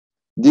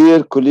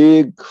Dear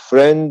colleague,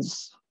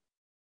 friends,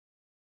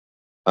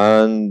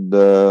 and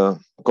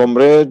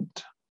comrade,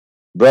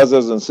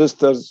 brothers and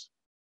sisters,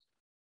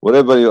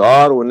 wherever you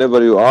are,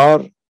 whenever you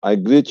are, I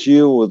greet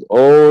you with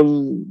all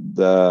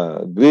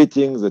the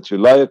greetings that you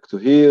like to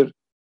hear.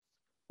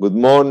 Good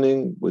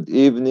morning, good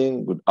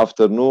evening, good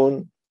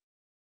afternoon,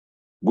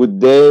 good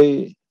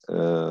day.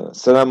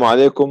 Assalamu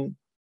alaikum.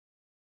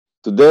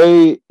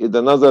 Today is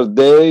another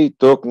day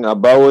talking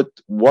about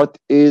what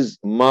is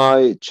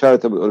my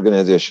charitable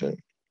organization.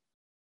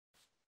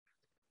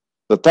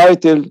 The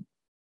title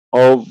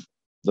of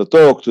the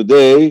talk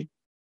today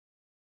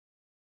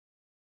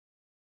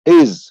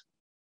is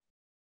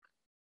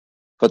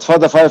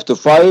Fatfada 5 to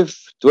 5,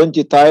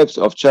 20 types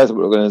of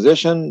charitable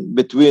organization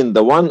between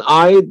the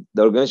one-eyed,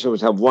 the organization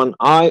which have one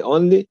eye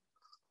only,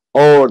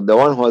 or the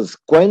one who has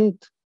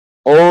squint,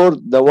 or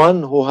the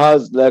one who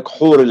has like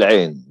حور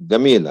العين,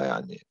 جميلة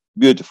يعني,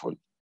 beautiful,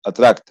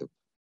 attractive.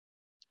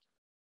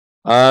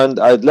 And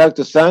I'd like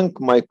to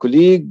thank my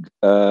colleague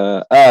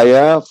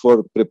Aya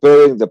for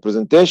preparing the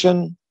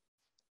presentation.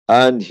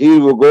 And here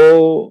we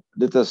go,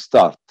 let us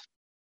start.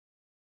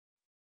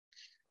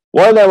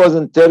 While I was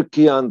in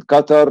Turkey and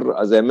Qatar,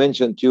 as I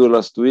mentioned to you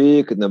last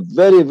week, in a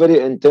very, very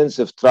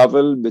intensive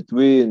travel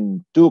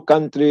between two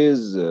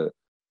countries,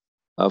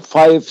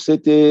 5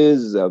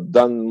 cities, I've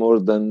done more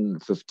than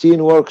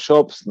 15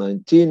 workshops,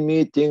 19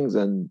 meetings,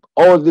 and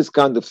all these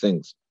kind of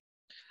things.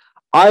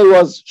 I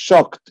was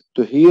shocked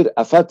to hear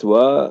a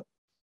fatwa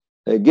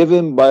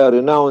given by a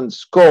renowned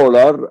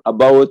scholar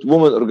about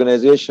women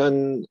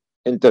organization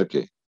in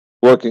Turkey,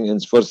 working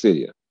for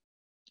Syria.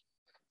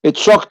 It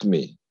shocked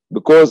me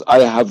because I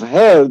have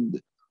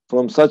heard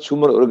from such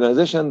women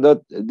organization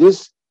that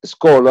this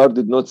scholar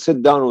did not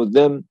sit down with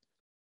them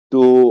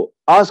to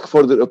ask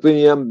for their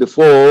opinion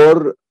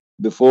before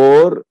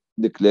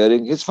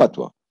declaring his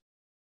fatwa.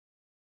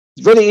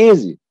 It's very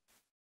easy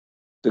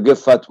to give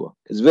fatwa.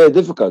 It's very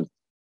difficult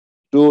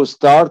to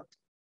start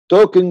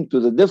talking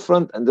to the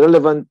different and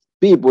relevant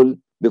people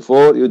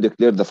before you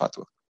declare the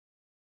fatwa.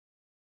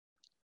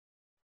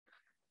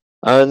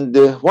 And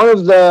one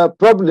of the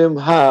problem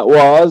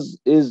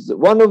is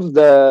one of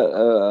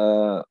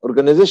the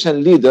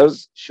organization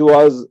leaders. She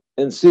was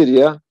in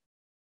Syria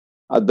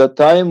at the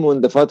time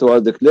when the fatwa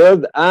was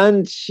declared,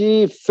 and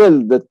she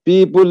felt that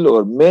people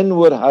or men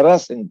were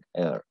harassing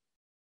her.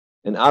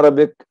 In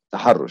Arabic,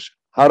 taharrush,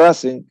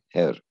 harassing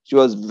her. She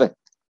was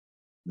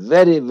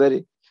very,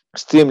 very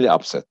extremely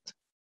upset.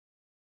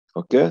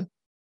 Okay,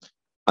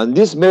 and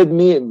this made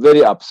me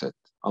very upset,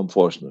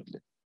 unfortunately,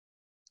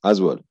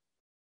 as well.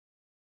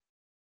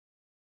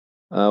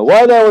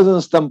 While I was in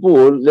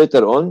Istanbul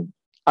later on,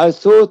 I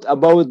thought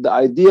about the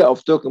idea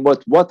of talking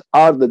about what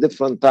are the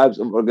different types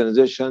of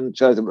organization,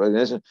 charitable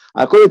organization.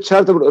 I call it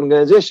charitable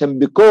organization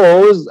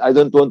because I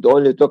don't want to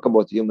only talk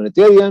about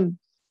humanitarian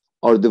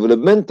or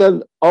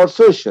developmental or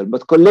social,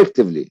 but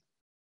collectively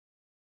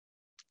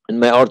in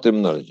my own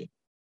terminology.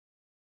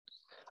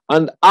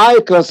 And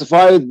I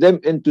classified them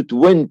into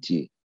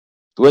 20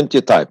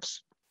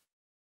 types.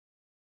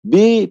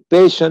 Be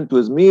patient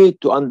with me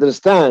to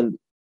understand,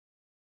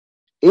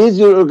 is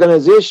your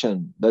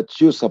organization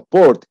that you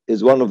support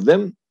is one of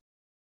them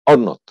or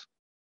not?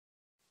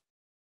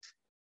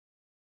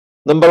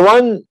 Number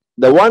one,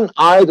 the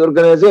one-eyed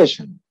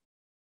organization.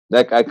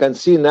 Like I can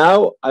see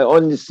now, I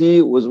only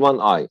see with one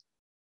eye.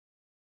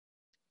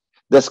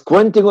 The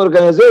squinting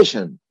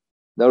organization,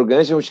 the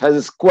organization which has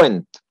a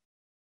squint.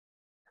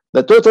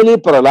 The totally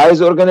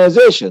paralyzed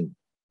organization.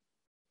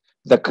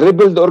 The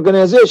crippled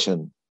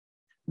organization.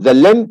 The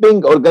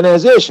limping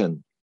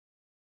organization.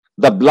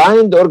 The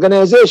blind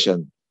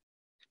organization,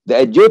 the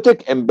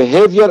idiotic and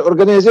behavior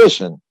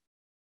organization,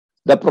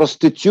 the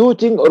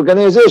prostituting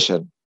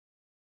organization,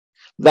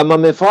 the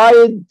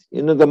mummified,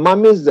 the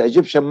mummies, the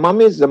Egyptian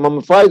mummies, the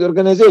mummified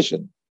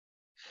organization,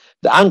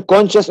 the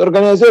unconscious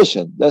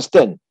organization, that's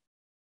 10,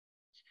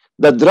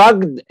 the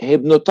drugged,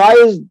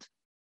 hypnotized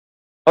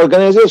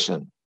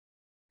organization,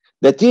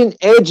 the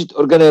teen-aged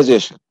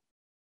organization,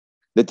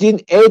 the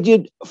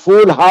teen-aged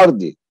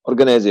foolhardy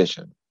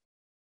organization,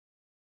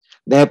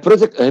 the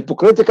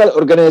hypocritical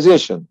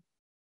organization.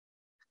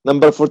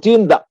 Number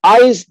 14, the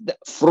iced,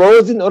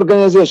 frozen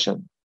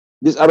organization.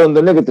 These are on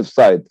the negative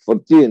side,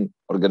 14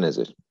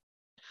 organization.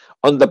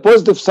 On the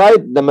positive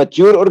side, the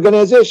mature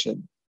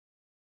organization,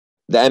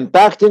 the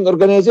impacting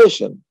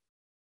organization,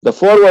 the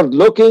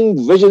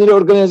forward-looking, visionary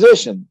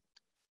organization,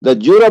 the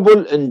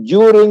durable,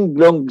 enduring,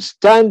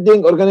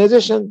 long-standing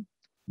organization,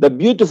 the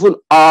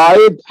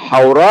beautiful-eyed,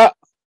 hawra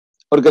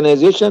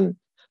organization,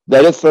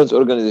 the reference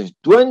organization.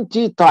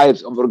 20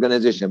 types of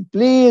organization.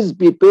 Please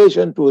be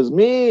patient with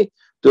me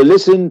to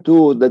listen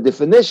to the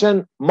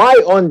definition, my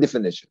own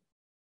definition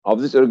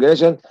of this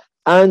organization,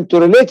 and to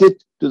relate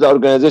it to the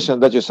organization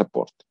that you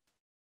support.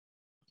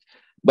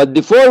 But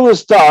before we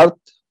start,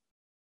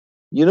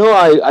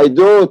 I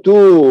draw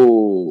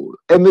 2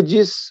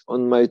 images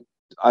on my,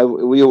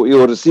 you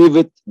will receive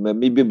it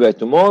maybe by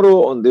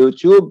tomorrow on the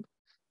YouTube,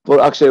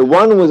 for actually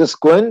one with a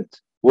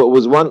squint,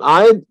 with one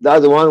eye, the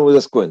other one with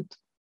a squint.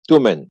 2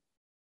 men.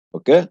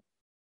 Okay?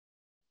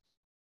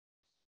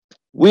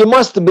 We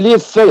must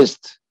believe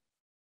first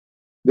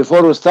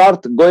before we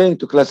start going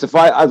to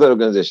classify other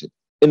organizations.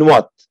 In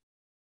what?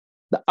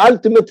 The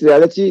ultimate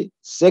reality,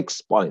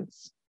 6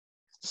 points.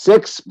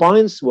 6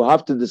 points we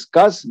have to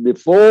discuss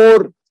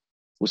before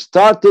we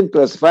start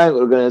classifying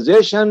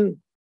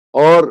organization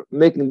or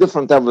making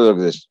different type of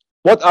organization.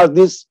 What are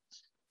these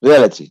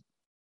reality?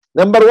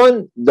 Number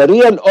one, the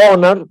real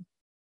owner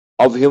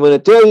of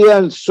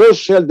humanitarian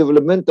social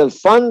developmental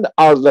fund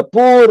are the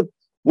poor,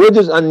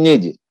 widows, and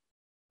needy.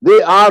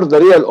 They are the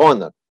real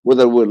owner,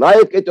 whether we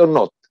like it or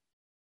not.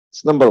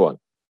 It's number one.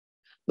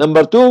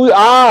 Number two, we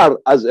are,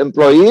 as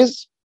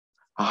employees,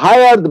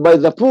 hired by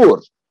the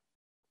poor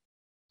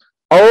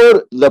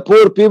or the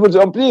poor people's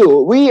employee.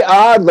 We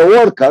are the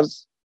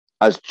workers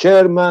as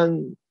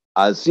chairman,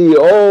 as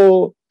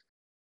CEO,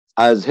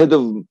 as head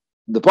of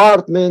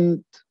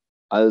department,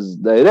 as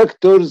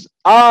directors,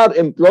 are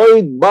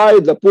employed by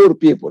the poor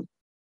people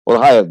or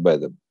hired by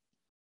them.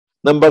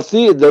 Number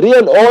three, the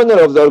real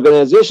owner of the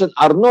organization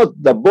are not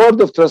the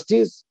board of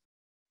trustees,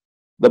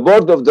 the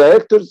board of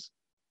directors.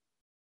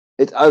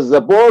 It is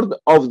the board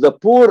of the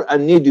poor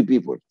and needy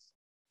people.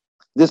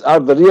 These are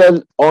the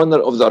real owner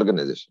of the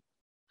organization.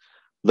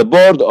 The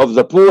board of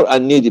the poor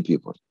and needy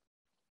people.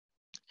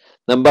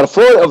 Number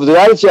four, of the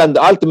reality and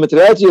the ultimate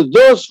reality,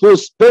 those who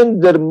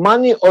spend their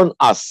money on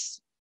us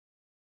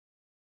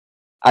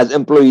as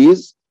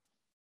employees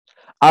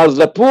are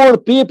the poor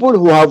people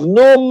who have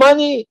no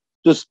money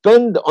to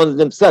spend on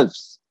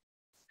themselves,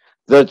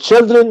 their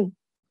children,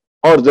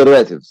 or their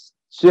relatives.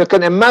 So you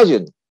can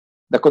imagine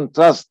the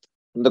contrast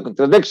and the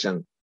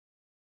contradiction.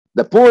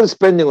 The poor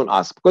spending on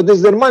us because this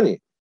is their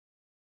money.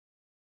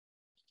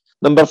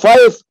 Number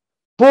five,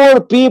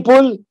 poor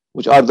people,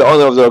 which are the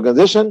owner of the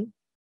organization,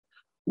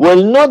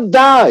 will not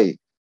die.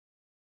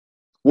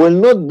 Will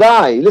not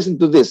die. Listen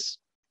to this.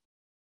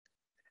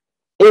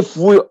 If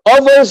we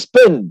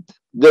overspend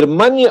their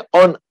money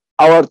on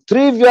our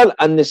trivial,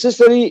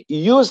 unnecessary,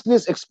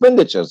 useless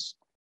expenditures,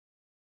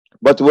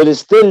 but will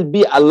still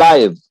be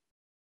alive,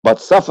 but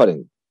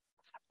suffering,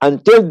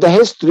 and tell the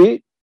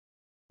history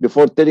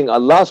before telling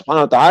Allah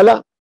subhanahu wa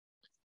ta'ala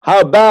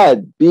how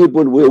bad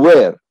people we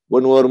were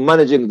when we were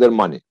managing their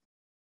money.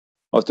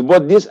 We have to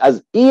put this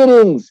as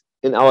earrings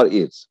in our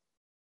ears.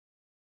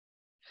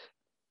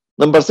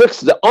 Number six,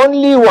 the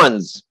only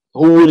ones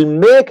who will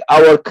make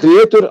our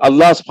Creator,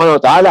 Allah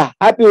subhanahu wa ta'ala,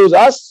 happy with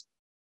us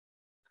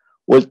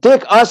will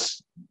take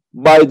us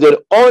by their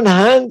own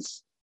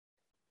hands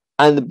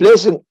and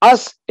placing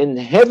us in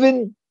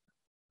heaven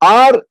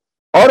are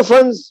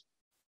orphans,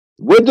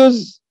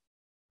 widows,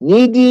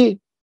 needy,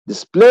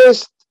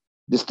 displaced,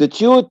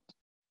 destitute,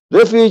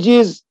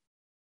 refugees,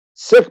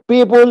 sick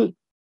people,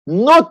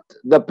 not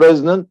the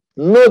president,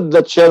 not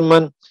the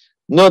chairman,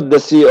 not the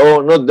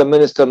CEO, not the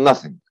minister,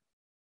 nothing.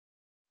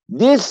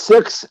 These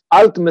six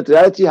ultimate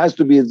reality has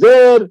to be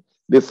there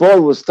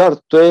before we start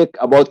to talk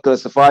about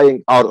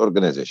classifying our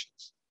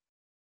organizations.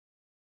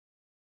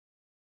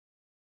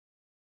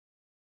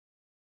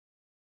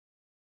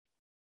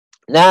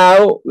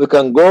 Now we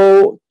can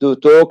go to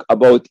talk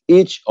about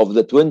each of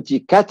the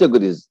 20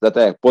 categories that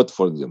I put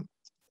for them.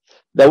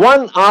 The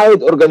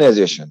one-eyed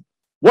organization.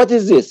 What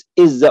is this?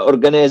 Is the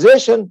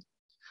organization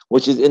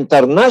which is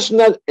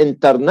international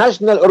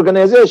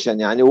organization,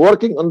 yani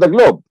working on the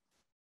globe,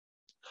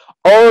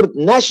 or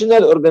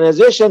national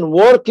organization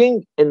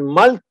working in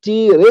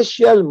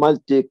multiracial,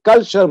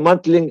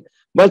 multicultural,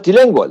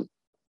 multilingual,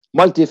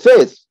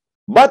 multi-faith,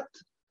 but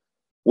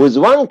with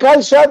one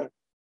culture,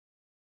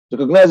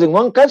 recognizing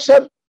one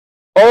culture,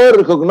 or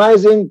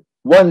recognizing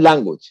one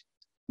language.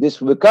 This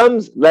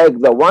becomes like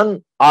the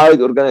one-eyed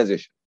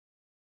organization.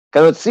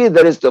 Cannot see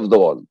the rest of the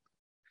world.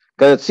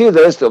 Cannot see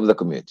the rest of the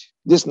community.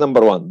 This number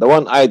one, the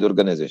one-eyed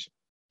organization.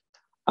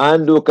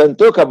 And we can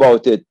talk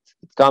about it.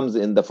 It comes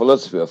in the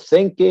philosophy of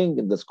thinking,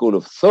 in the school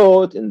of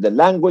thought, in the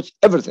language,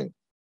 everything.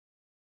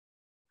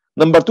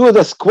 Number two,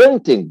 the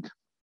squinting,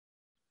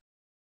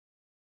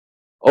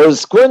 or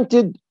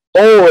squinted,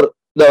 or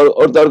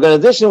the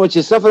organization which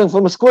is suffering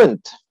from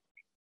squint.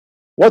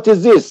 What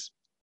is this?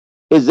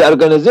 It's the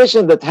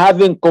organization that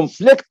having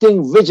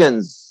conflicting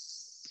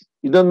visions.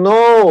 You don't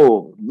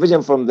know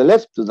vision from the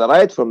left to the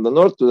right, from the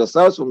north to the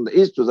south, from the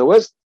east to the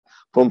west,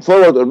 from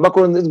forward or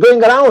backward. It's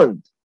going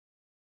around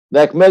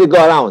like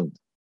merry-go-round.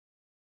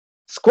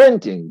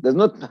 Squinting does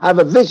not have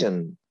a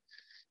vision.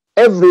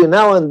 Every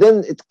now and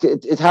then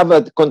it have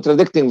a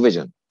contradicting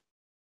vision.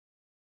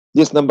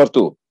 This number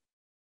two.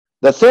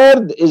 The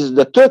third is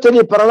the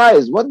totally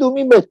paralyzed. What do you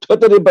mean by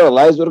totally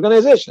paralyzed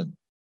organization?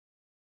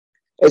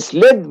 It's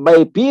led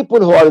by people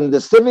who are in the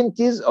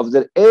 70s of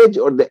their age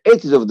or the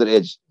 80s of their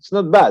age. It's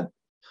not bad.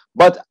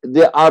 But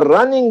they are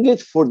running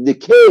it for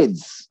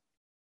decades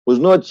with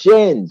no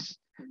change.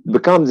 It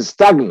becomes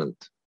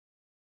stagnant.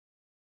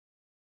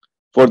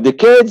 For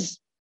decades,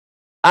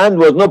 and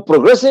was not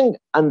progressing,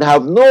 and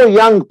have no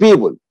young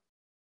people.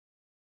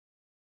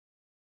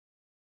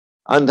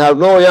 And have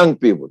no young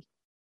people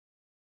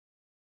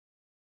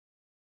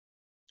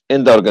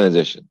in the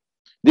organization.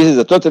 This is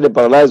a totally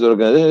paralyzed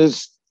organization.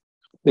 It's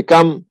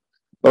become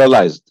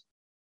paralyzed.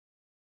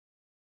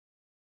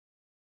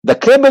 The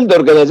crippled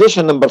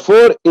organization, number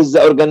 4, is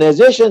the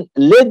organization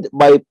led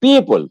by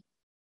people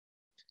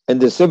in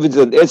the 70s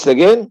and 80s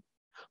again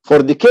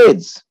for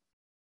decades,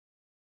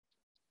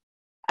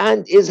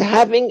 and is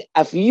having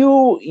a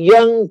few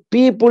young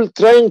people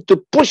trying to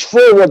push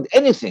forward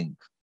anything,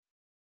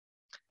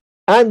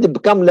 and they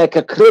become like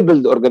a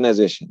crippled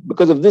organization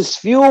because of these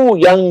few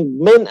young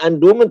men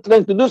and women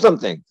trying to do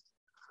something.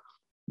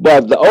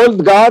 But the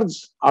old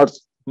guards are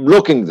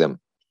blocking them.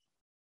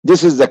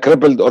 This is the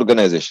crippled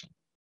organization.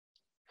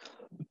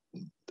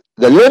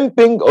 The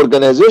limping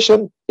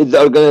organization is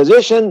the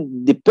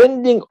organization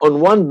depending on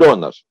one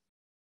donor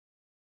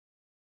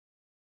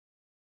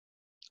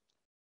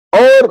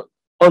or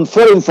on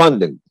foreign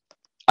funding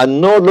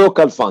and no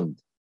local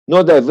fund,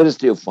 no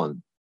diversity of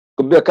fund.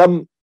 Could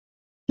become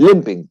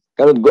limping,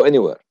 cannot go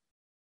anywhere.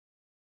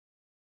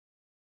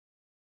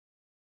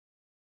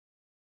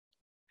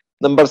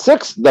 Number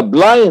 6, the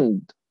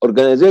blind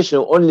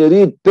organization only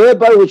read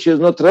paper which is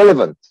not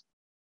relevant.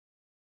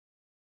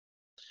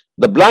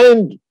 The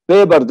blind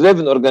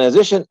paper-driven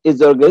organization is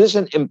the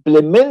organization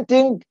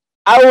implementing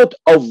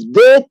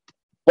out-of-date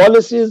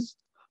policies,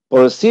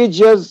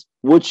 procedures,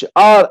 which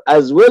are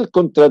as well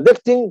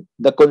contradicting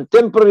the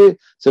contemporary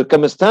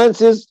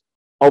circumstances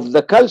of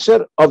the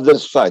culture of their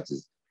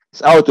societies.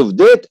 It's out of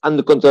date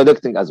and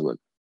contradicting as well.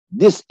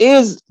 This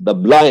is the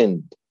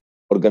blind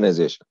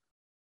organization.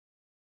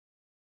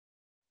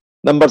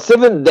 Number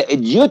 7, the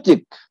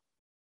idiotic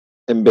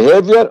in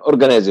behavior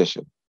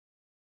organization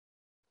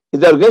is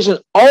the organization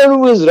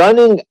always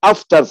running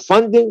after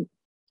funding,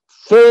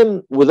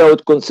 fame,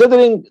 without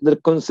considering the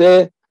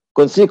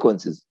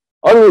consequences,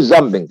 always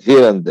jumping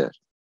here and there,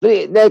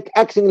 like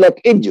acting like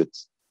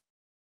idiots.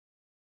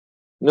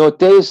 No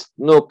taste,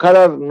 no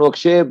color, no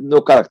shape,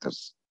 no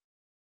characters.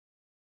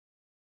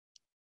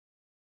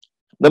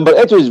 Number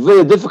 8 is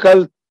very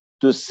difficult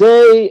to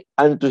say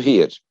and to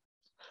hear.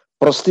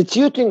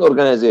 Prostituting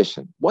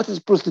organization. What does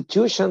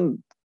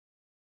prostitution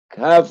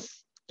have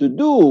to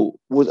do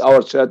with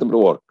our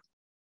charitable work?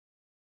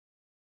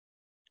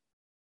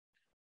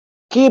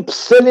 Keep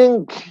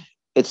selling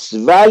its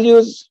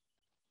values,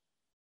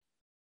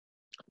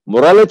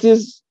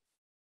 moralities,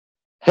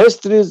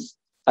 histories,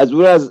 as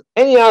well as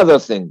any other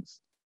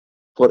things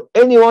for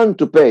anyone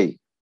to pay.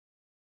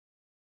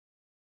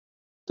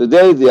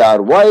 Today they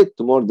are white,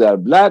 tomorrow they are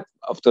black,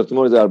 after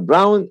tomorrow they are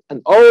brown,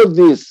 and all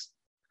this.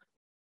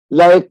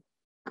 Like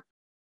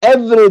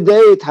every day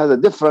it has a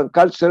different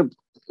culture,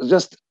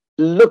 just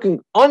looking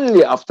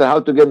only after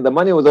how to get the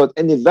money without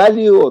any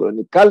value or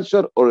any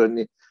culture or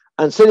any,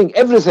 and selling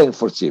everything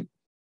for cheap.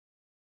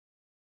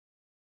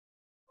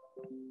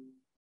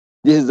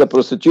 This is the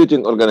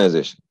prostituting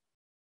organization.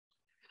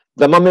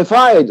 The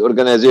mummified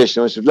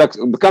organization, which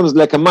becomes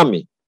like a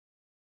mummy.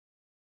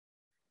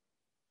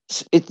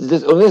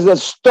 This organization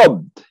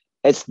stopped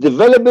its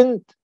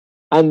development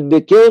and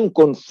became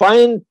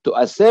confined to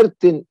a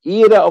certain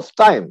era of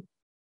time.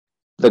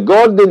 The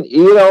golden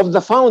era of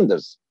the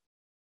founders.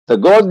 The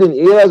golden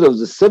eras of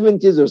the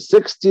 70s or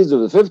 60s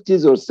or the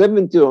 50s or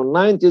 70s or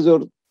 90s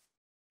or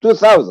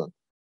 2000.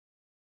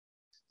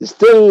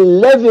 Still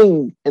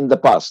living in the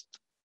past.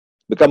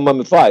 Become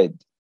mummified.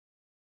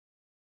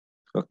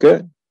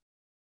 Okay?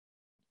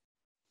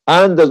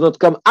 And does not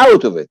come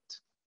out of it.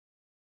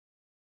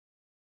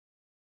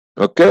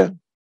 Okay?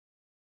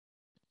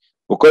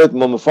 We call it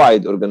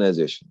mummified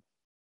organization.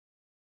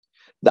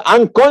 The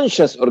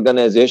unconscious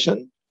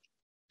organization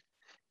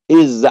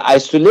is the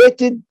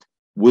isolated,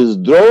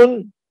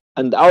 withdrawn,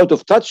 and out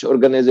of touch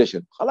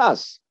organization.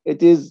 Khalas,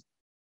 it is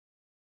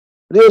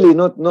really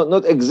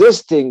not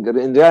existing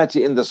in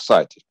reality in the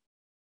society.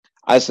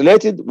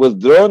 Isolated,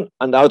 withdrawn,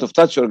 and out of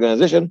touch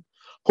organization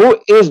who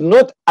is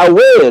not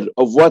aware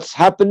of what's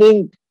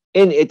happening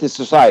in its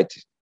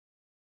society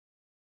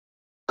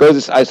because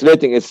it's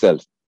isolating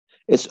itself.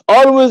 It's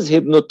always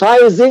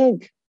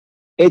hypnotizing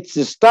its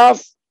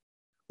staff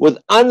with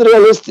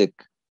unrealistic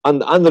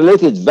and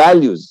unrelated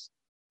values,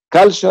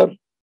 culture,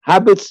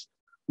 habits,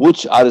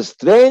 which are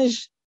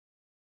strange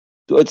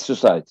to its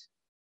society.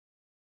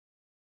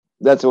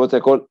 That's what I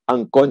call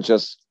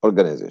unconscious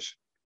organization.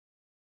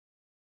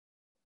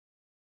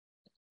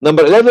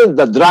 Number 11,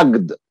 the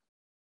drugged.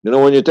 You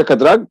know, when you take a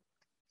drug,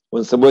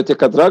 when somebody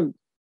take a drug,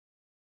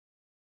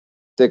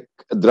 take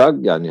a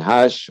drug, yani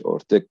hash, or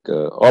take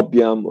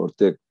opium, or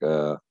take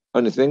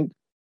anything.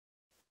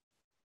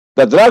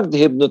 The drugged,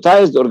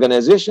 hypnotized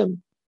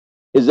organization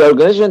is the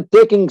organization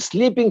taking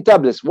sleeping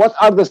tablets. What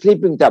are the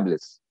sleeping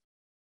tablets?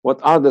 What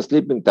are the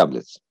sleeping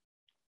tablets?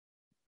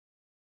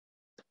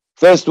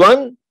 First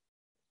one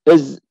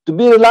is to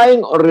be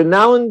relying on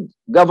renowned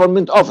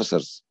government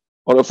officers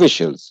or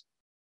officials.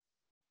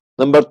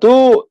 Number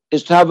 2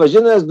 is to have a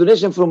generous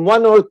donation from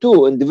 1 or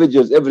 2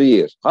 individuals every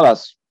year.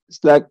 Khalas.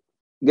 It's like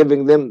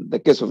giving them the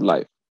kiss of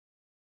life.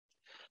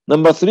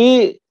 Number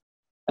 3,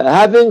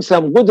 having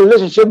some good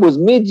relationship with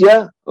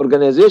media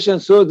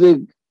organizations so they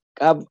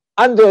have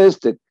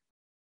unrealistic,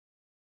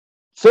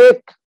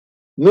 fake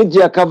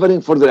media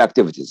covering for their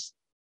activities.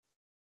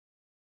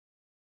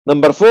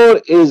 Number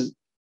 4 is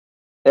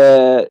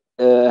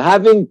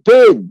having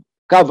paid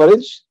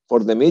coverage for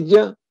the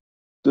media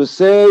to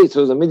say,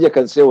 so the media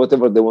can say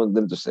whatever they want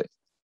them to say.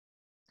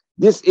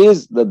 This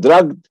is the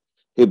drugged,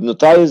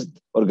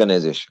 hypnotized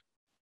organization.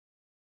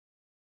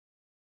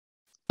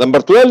 Number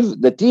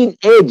 12, the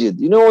teen-aged.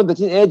 You know what the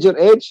teenager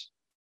age?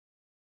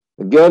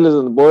 The girls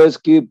and boys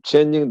keep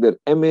changing their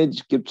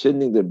image, keep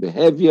changing their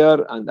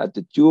behavior and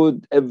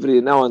attitude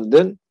every now and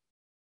then.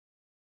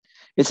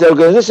 It's an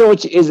organization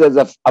which is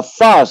a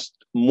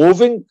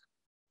fast-moving,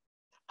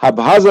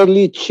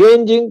 haphazardly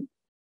changing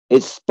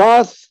its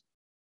path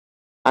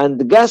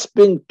and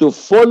grasping to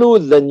follow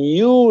the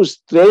new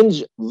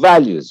strange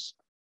values,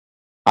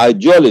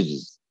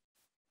 ideologies,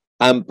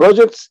 and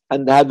projects,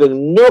 and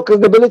having no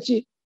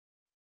credibility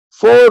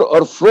for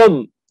or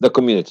from the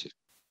community.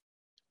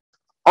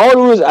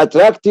 Always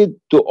attracted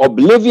to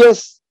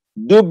oblivious,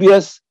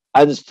 dubious,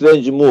 and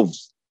strange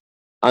moves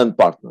and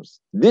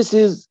partners. This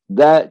is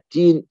the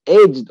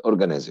teen-aged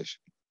organization.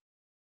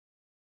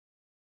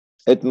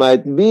 It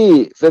might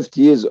be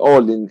 50 years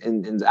old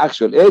in the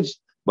actual age,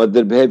 but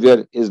their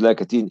behavior is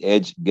like a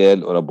teenage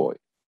girl or a boy.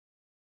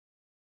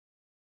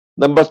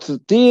 Number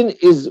 13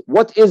 is,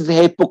 what is the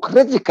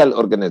hypocritical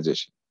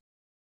organization?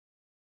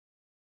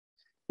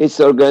 It's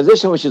an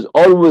organization which is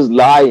always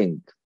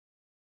lying,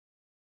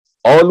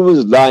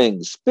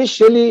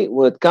 especially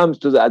when it comes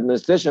to the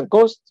administration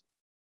cost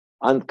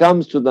and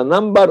comes to the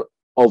number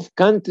of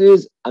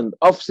countries and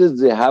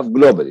offices they have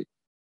globally.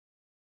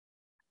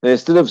 And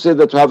instead of saying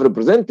that to have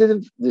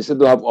representatives, they said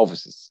to have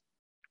offices.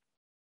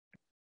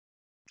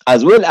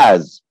 As well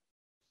as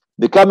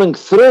becoming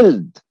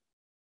thrilled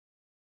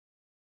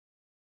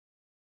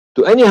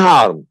to any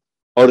harm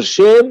or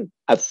shame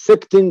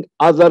affecting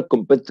other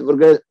competitive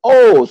organizations.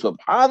 Oh,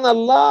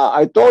 subhanallah,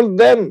 I told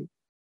them.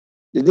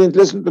 They didn't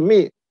listen to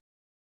me.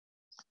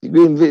 You've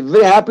been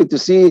very happy to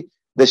see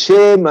the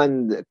shame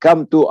and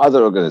come to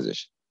other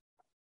organizations.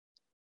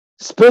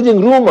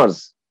 Spreading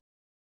rumors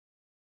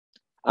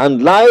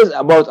and lies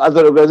about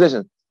other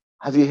organizations.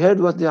 Have you heard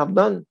what they have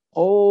done?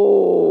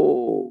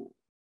 Oh,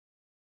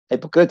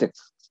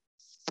 hypocritics.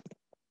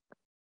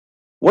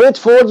 When it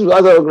falls with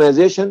other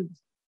organizations,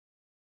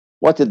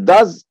 what it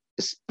does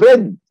is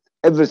spread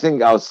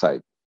everything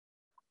outside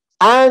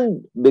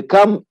and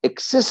become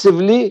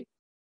excessively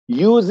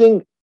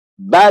using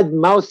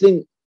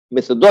bad-mouthing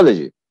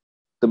methodology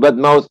to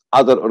badmouth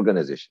other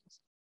organizations.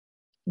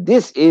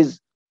 This is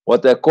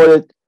what I call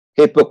it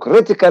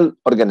hypocritical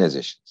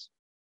organizations.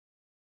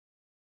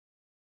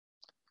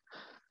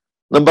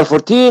 Number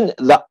 14,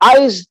 the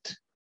iced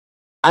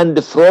and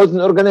the frozen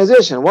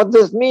organization. What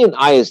does it mean,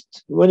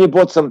 iced? When you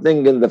put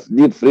something in the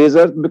deep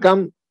freezer, it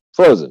becomes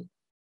frozen.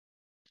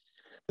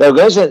 The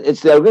organization,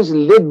 it's the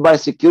organization led by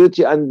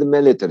security and the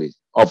military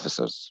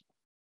officers.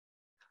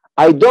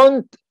 I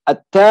don't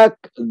attack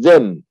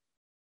them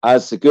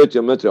as security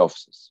or military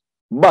officers.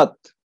 But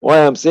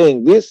why I'm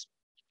saying this,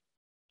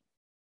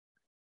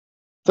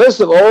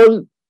 first of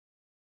all,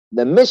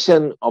 the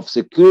mission of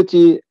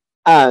security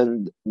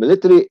and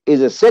military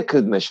is a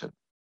sacred mission.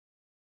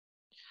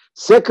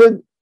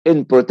 Sacred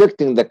in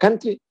protecting the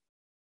country,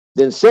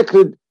 then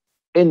sacred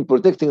in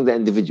protecting the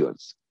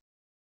individuals.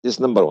 This is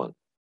number one.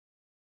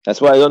 That's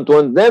why I don't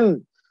want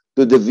them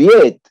to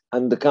deviate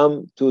and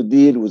come to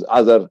deal with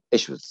other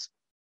issues,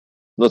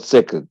 not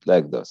sacred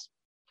like those.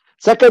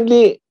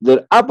 Secondly,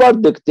 their upper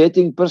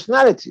dictating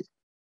personality.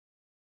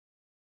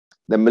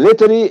 The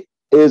military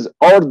is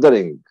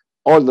ordering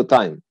all the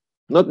time,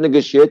 not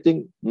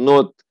negotiating,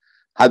 not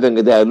having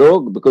a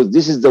dialogue, because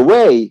this is the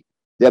way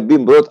they have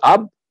been brought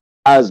up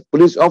as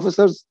police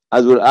officers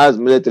as well as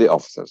military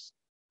officers,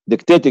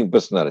 dictating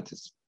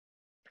personalities.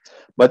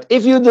 But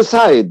if you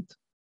decide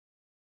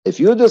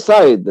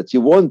that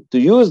you want to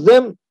use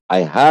them, I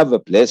have a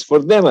place for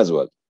them as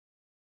well.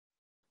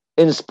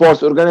 In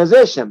sports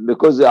organization,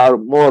 because they are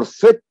more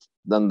fit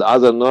than the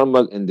other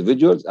normal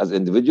individuals,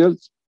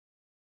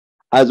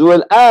 as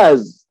well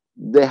as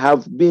they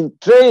have been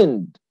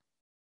trained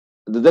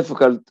the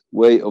difficult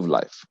way of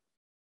life.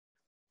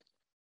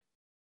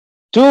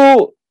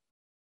 To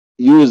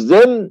use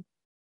them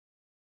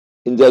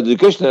in the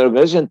educational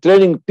organization,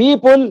 training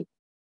people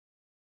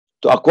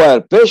to acquire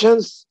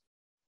patience,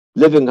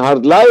 living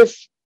hard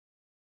life,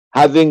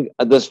 having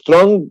the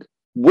strong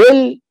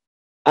will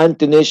and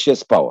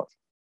tenacious power.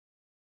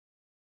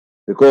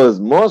 Because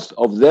most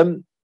of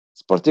them,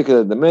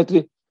 particularly the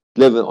military,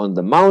 living on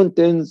the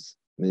mountains,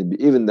 maybe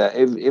even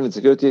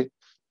security,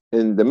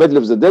 in the middle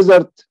of the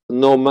desert,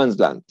 no man's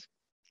land.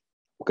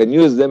 We can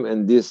use them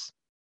in this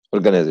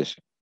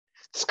organization.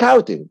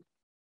 Scouting,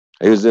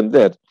 I use them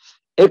there.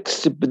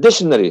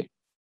 Expeditionary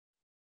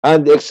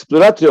and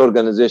exploratory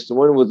organization,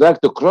 one would like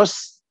to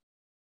cross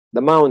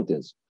the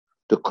mountains,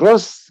 to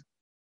cross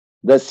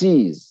the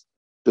seas,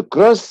 to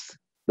cross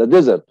the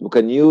desert. We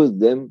can use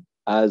them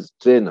as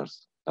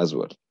trainers as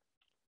well.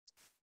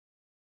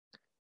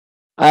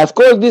 I have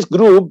called this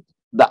group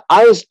the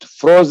iced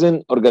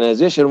frozen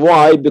organization.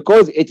 Why?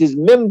 Because it is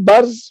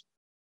members,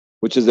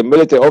 which is the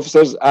military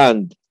officers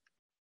and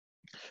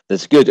the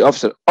security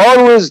officer,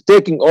 always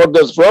taking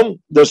orders from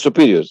their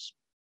superiors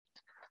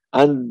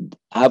and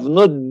have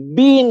not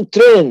been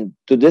trained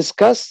to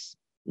discuss,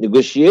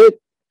 negotiate,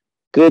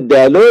 create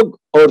dialogue,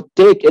 or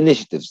take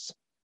initiatives.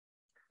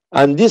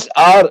 And these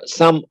are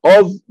some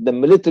of the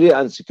military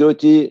and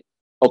security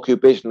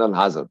occupational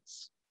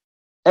hazards.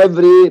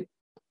 Every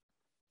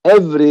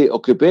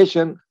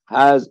occupation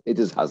has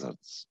its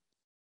hazards.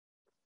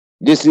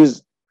 This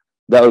is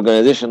the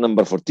organization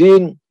number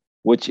 14,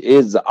 which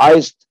is the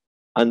iced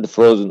and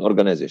frozen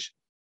organization.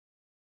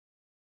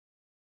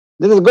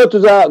 Let us go to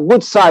the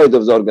good side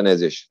of the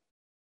organization.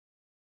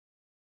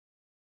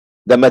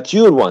 The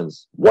mature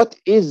ones. What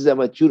is the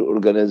mature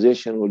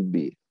organization will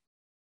be?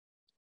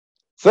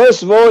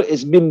 First of all,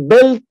 it's been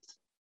built,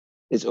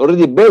 it's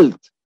already built.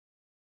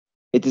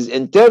 It is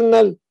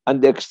internal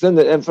and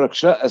external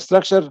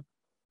infrastructure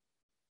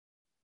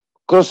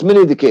across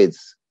many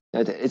decades.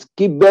 It's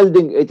keep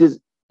building, it is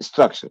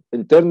structure,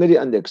 internally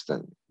and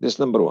externally. This is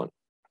number one.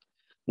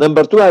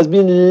 Number two, has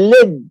been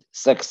led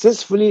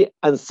successfully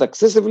and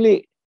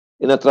successively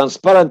in a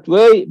transparent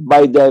way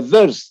by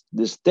diverse,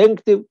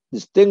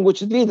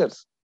 distinguished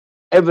leaders.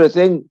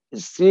 Everything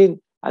is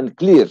seen and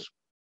clear.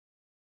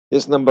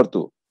 This is number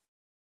two.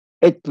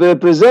 It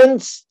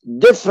represents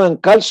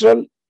different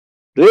cultural,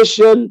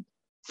 racial,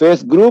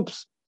 faith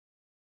groups,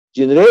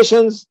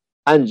 generations,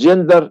 and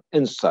gender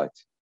in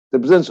society. It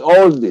represents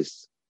all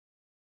this.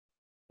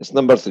 It's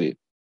number three.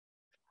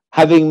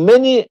 Having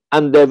many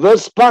and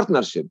diverse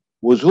partnerships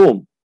with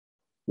whom?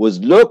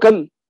 With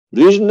local,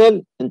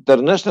 regional,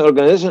 international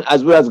organizations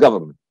as well as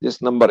government. This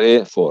is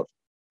number 4.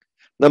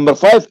 Number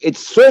 5,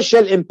 its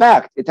social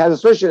impact. It has a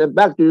social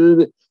impact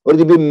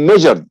already been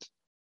measured.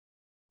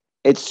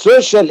 Its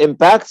social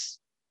impacts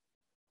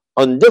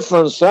on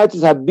different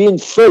societies have been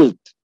felt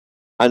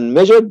and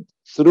measured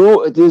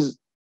through its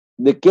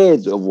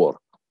decades of work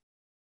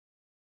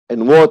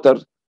in water,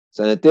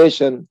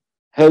 sanitation,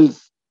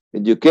 health,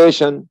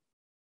 education,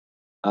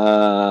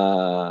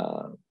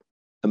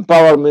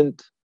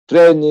 empowerment,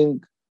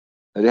 training,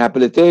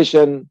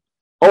 rehabilitation,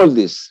 all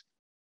this.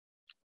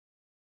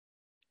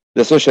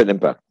 The social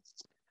impact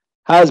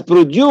has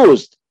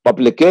produced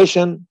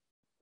publication,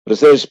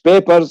 research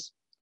papers,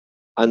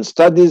 and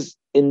studies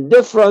in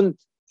different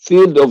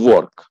fields of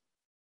work,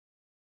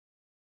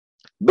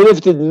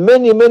 benefited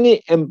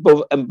many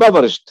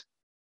impoverished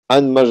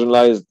and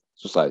marginalized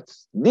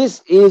societies.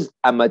 This is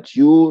a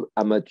mature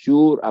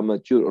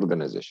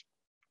organization.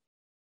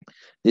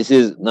 This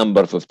is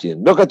number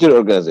 15. Look at your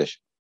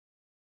organization.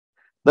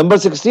 Number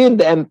 16,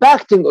 the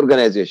impacting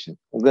organization.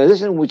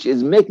 Organization which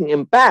is making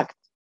impact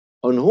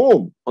on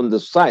whom? On the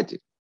society,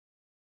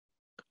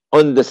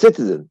 on the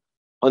citizen,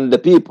 on the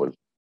people.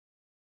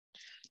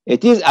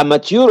 It is a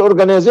mature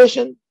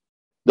organization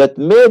that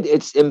made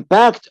its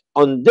impact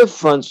on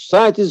different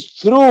societies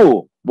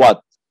through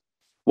what?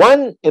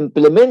 One,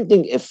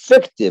 implementing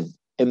effective,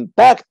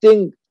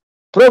 impacting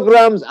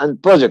programs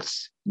and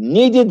projects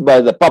needed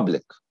by the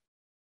public.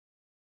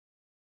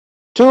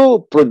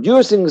 2,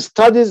 producing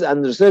studies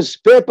and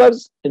research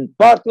papers in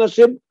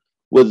partnership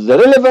with the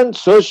relevant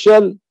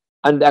social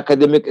and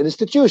academic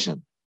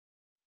institution.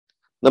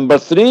 Number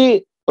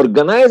 3,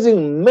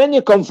 organizing many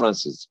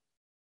conferences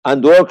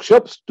and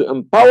workshops to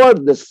empower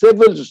the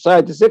civil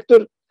society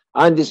sector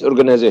and its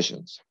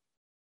organizations.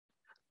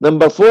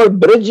 Number 4,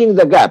 bridging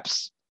the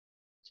gaps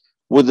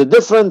with the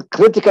different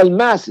critical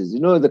masses.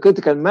 You know, the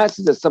critical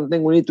masses is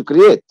something we need to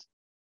create.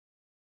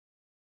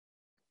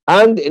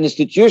 And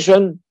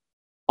institution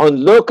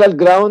on local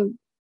ground,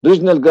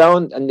 regional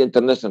ground, and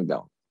international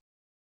ground.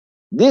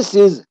 This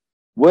is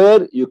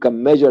where you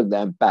can measure the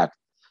impact.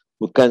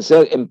 We can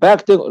say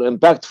impacting or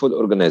impactful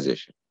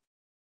organization.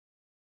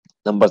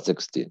 Number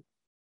 16.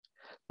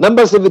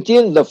 Number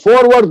 17, the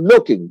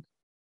forward-looking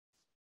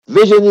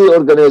visionary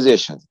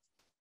organization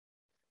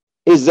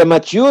is the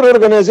mature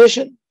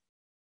organization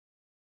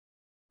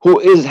who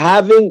is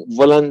having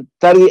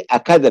volunteering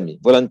academy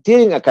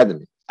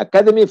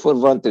for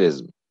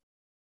volunteerism,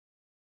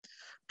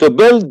 to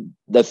build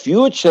the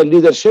future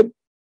leadership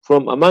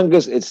from among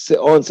its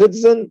own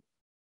citizens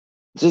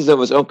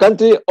of its own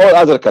country or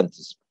other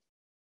countries,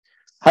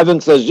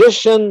 having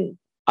suggestion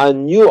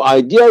and new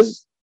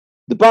ideas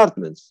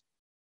departments,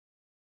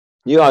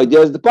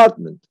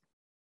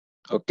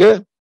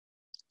 okay,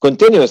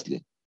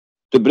 continuously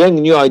to bring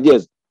new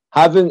ideas,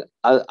 having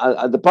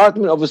a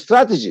department of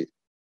strategy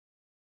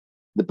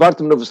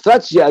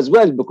as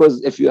well,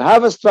 because if you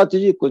have a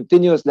strategy,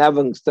 continuously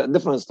having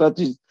different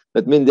strategies,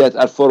 that means that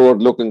are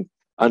forward-looking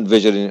and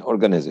visionary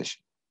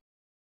organization.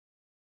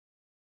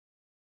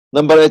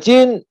 Number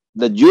 18,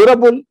 the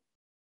durable,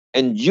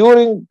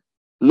 enduring,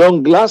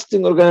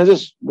 long-lasting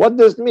organization. What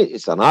does it mean?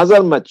 It's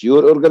another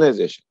mature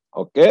organization,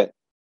 okay?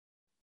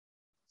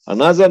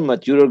 Another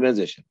mature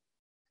organization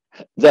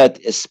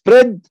that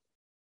spread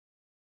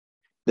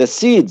the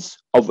seeds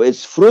of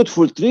its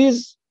fruitful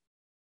trees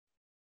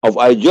of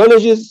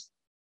ideologies,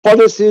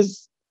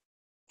 policies,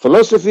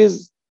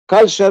 philosophies,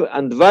 culture,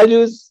 and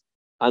values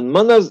and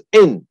manners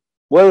in.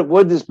 Where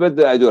they spread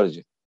the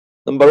ideology?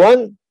 Number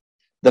 1,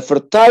 the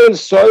fertile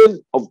soil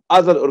of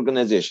other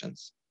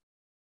organizations.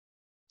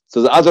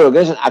 So the other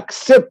organization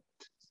accept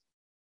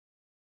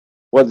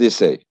what they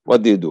say,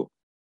 what they do.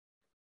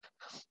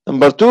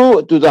 Number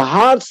two, to the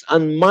hearts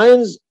and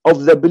minds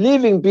of the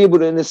believing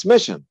people in this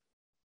mission,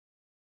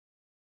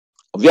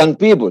 of young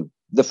people,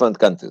 different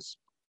countries.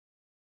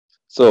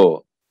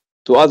 So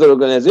to other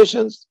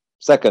organizations,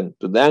 second,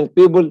 to the young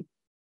people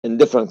in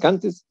different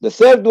countries. The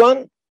third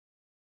one,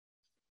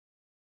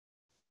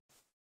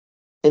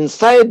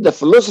 inside the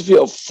philosophy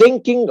of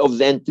thinking of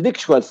the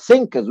intellectual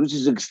thinkers, which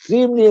is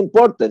extremely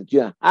important.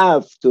 You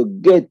have to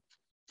get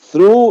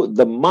through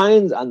the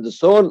minds and the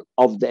soul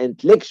of the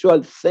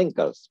intellectual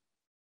thinkers,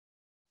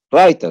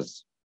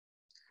 writers,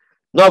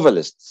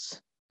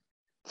 novelists,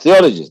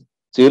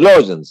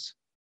 theologians,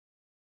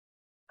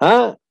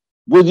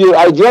 with your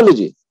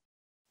ideology,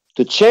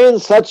 to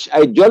change such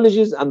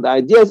ideologies and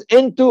ideas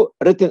into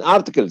written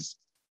articles,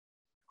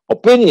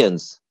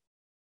 opinions,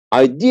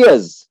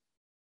 ideas,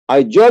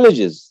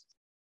 ideologies,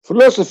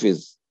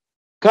 philosophies,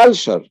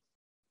 culture,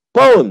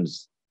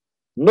 poems,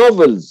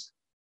 novels,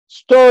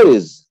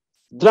 stories,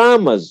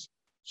 dramas,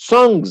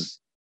 songs,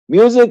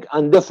 music,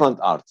 and different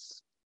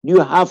arts. You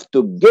have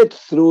to get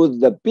through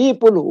the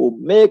people who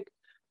make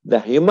the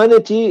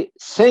humanity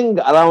sing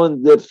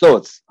around their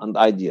thoughts and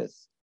ideas.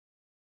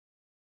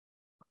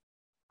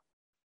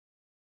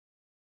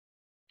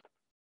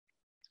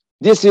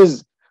 This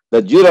is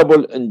the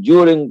durable,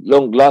 enduring,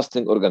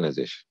 long-lasting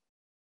organization.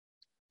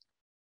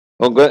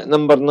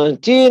 Number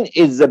 19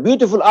 is the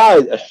beautiful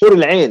eye, Hur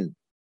al-Ain.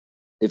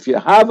 If you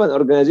have an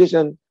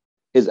organization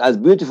is as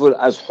beautiful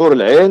as Hur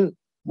al-Ain,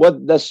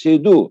 what does she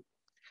do?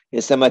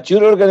 It's a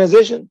mature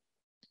organization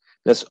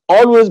that's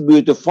always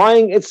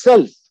beautifying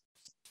itself.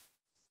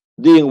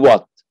 Doing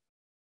what?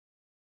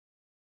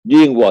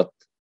 Doing what?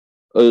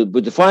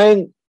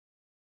 Beautifying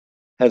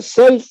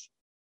herself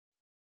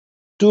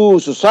to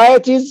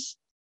societies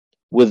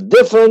with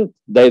different,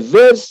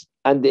 diverse,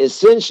 and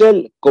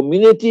essential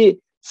community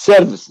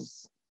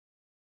services.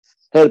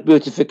 Her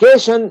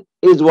beautification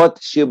is what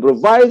she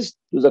provides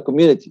to the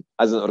community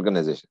as an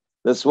organization.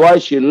 That's why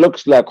she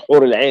looks like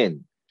Hur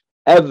al-Ain.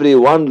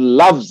 Everyone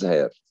loves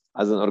her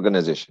as an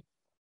organization.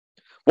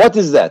 What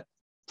is that?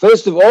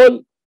 First of all,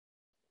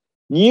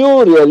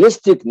 new,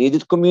 realistic,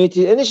 needed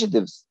community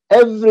initiatives.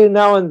 Every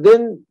now and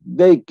then,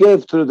 they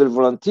give through their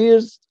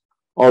volunteers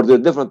or their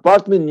different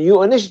department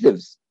new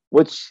initiatives,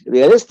 which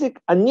realistic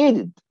and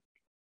needed,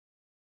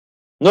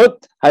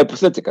 not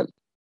hypothetical.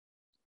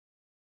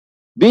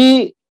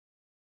 B,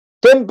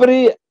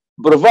 temporary,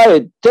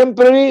 provide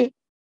temporary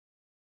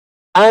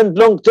and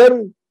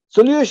long-term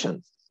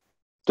solutions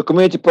to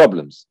community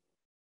problems,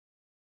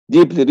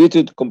 deeply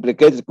rooted,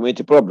 complicated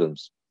community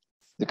problems.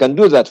 They can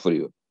do that for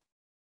you.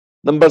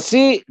 Number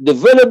C,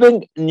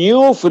 developing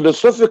new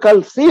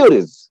philosophical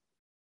theories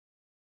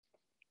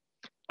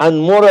and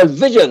moral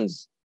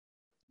visions,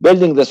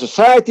 building the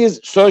society's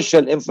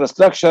social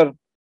infrastructure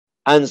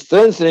and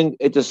strengthening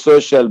its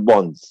social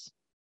bonds.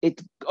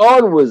 It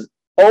always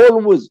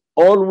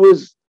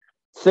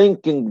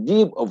thinking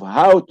deep of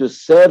how to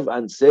serve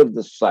and save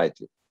the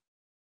society.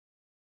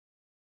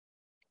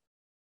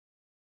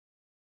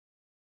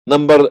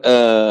 Number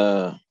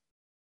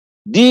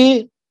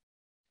D,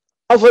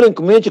 offering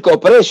community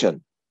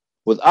cooperation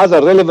with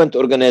other relevant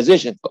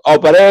organizations.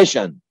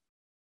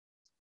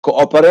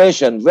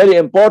 Cooperation, very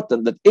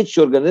important that each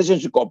organization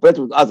should cooperate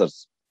with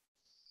others.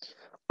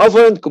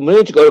 Offering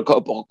community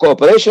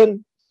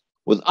cooperation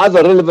with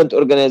other relevant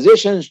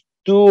organizations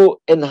to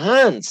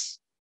enhance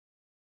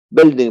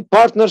building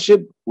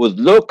partnership with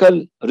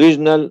local,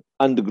 regional,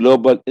 and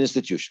global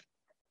institutions.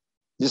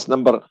 This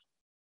number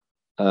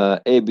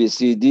A, B,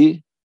 C,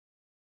 D,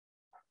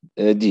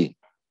 D.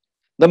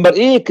 Number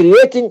E,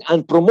 creating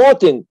and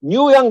promoting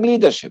new young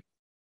leadership.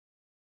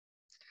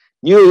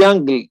 New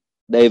young,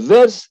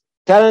 diverse,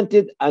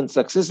 talented, and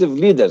successive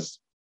leaders.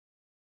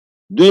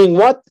 Doing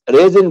what?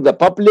 Raising the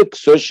public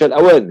social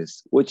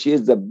awareness, which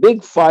is the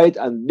big fight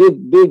and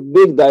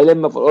big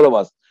dilemma for all of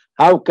us.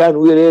 How can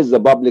we raise the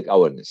public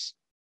awareness?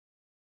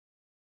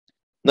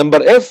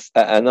 Number F,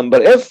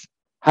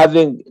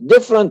 having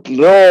different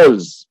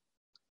roles.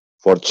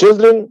 For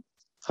children,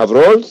 have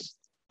roles.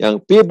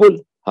 Young people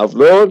have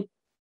roles.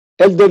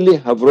 Elderly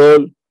have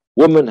roles.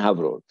 Women have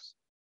roles.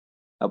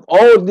 Have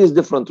all these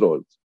different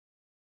roles.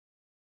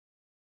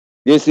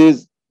 This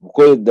is, we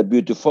call it the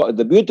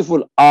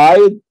beautiful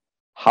eyed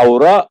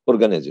hawra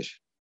organization.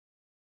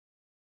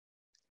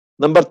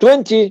 Number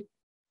 20,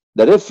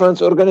 the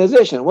reference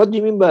organization. What do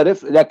you mean by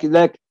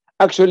like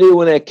actually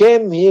when I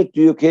came here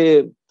to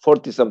UK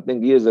 40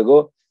 something years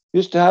ago,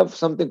 used to have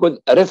something called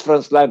a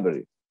reference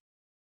library.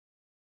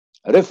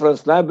 A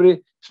reference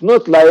library, it's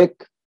not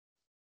like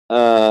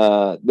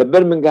the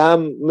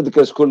Birmingham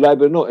Medical School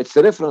Library. No, it's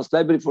a reference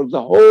library for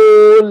the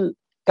whole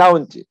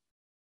county,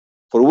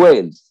 for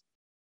Wales,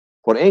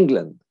 for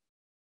England,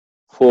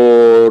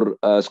 for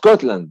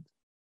Scotland.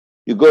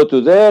 You go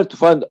to there to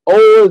find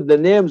all the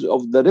names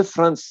of the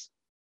reference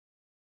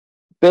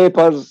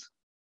papers,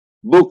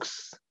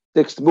 books,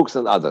 textbooks,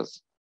 and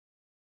others.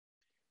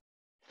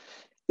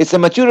 It's a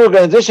mature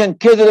organization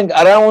catering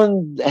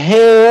around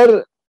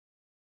her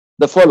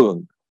the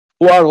following.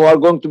 Who are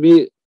going to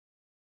be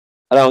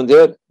around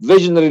here?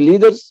 Visionary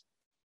leaders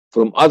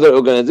from other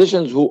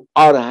organizations who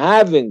are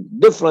having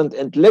different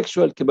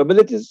intellectual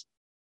capabilities,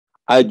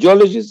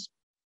 ideologies,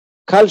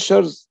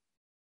 cultures,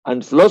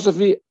 and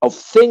philosophy of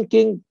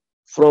thinking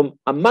from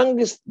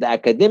amongst the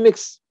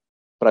academics,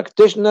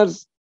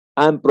 practitioners,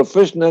 and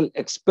professional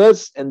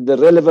experts in the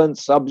relevant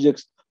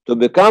subjects to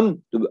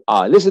become,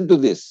 listen to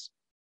this,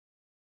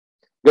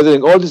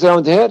 gathering all this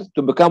around here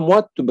to become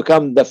what? To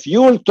become the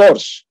fuel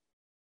torch,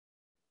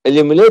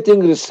 illuminating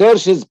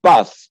research's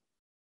path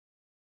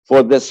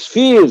for the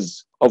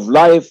spheres of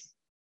life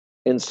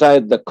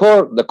inside the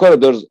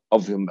corridors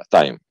of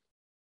time.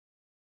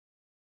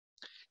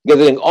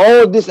 Gathering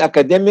all these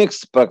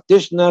academics,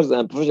 practitioners,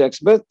 and professional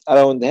experts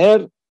around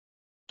here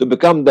to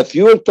become the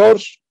fuel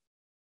torch,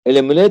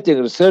 illuminating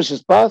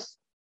research's path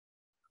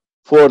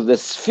for the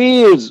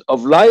spheres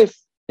of life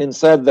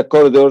inside the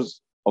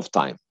corridors of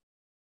time.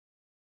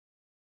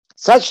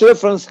 Such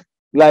reference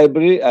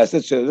library,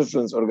 such a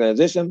reference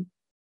organization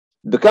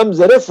becomes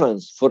a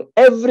reference for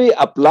every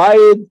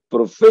applied,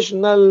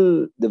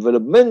 professional,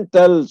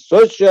 developmental,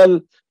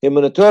 social,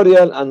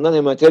 humanitarian, and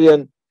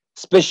non-humanitarian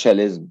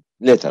specialism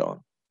later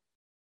on.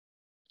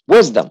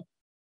 Wisdom,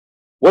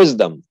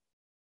 wisdom,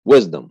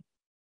 wisdom.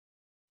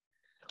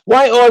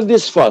 Why all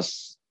this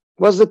fuss?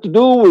 What's it to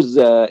do with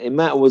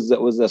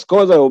the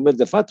scholar who made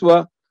the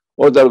fatwa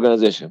or the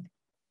organization?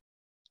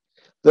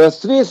 There are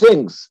three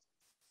things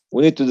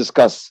we need to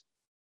discuss.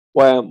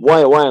 Why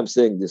I'm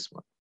saying this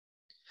one,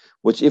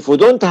 which if we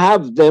don't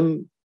have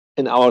them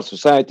in our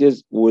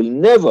societies, we'll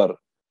never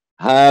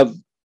have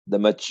the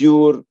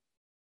mature,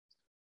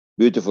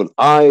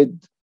 beautiful-eyed,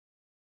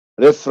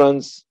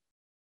 reference,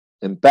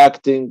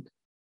 impacting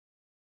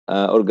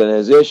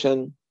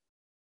organization,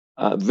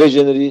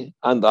 visionary,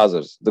 and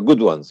others, the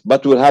good ones,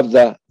 but we'll have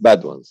the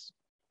bad ones.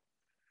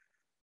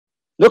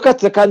 Look at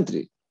the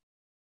country.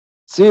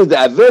 See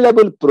the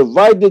available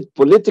provided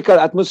political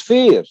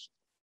atmosphere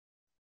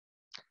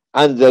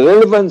and the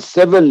relevant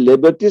civil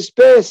liberty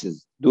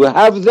spaces. Do we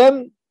have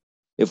them?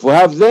 If we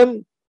have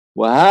them,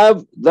 we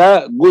have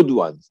the good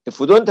ones. If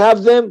we don't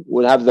have them,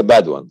 we'll have the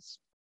bad ones.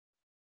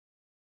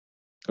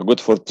 A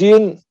good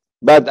 14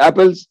 bad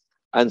apples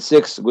and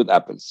 6 good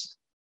apples.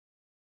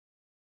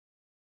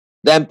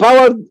 The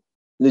empowered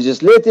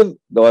legislative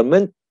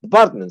government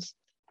departments.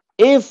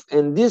 If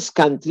in this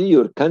country,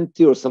 your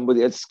country or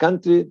somebody else's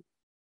country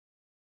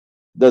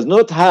does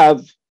not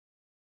have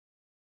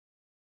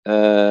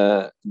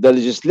the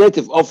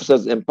legislative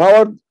officers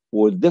empowered,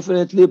 will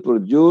definitely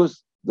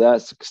produce the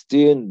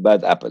 16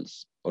 bad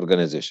apples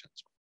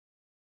organizations.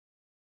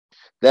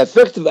 The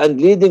effective and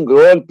leading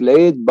role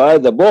played by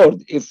the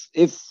board. If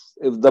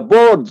the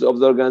boards of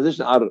the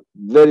organization are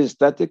very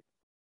static,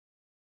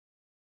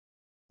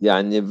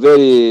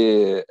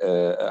 very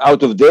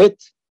out of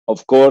date,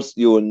 of course,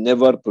 you will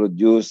never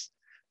produce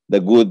the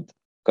good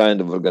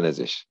kind of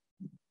organization.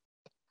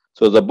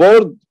 So the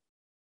board,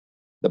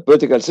 the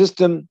political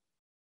system,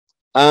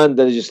 and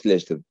the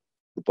legislative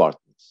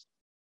departments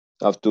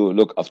have to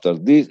look after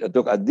this,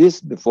 look at this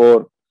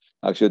before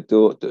actually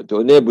to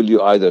enable you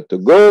either to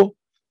go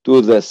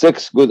to the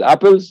 6 good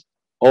apples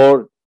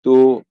or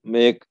to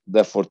make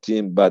the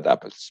 14 bad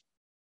apples.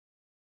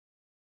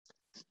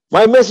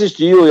 My message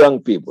to you, young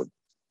people,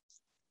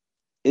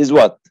 is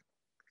what?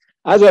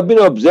 As we've been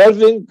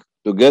observing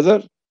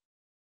together,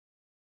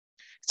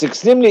 it's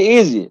extremely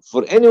easy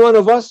for any one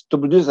of us to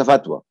produce a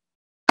fatwa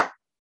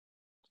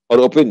or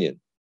opinion,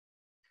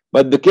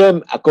 but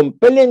became a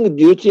compelling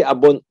duty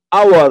upon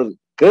our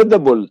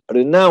credible,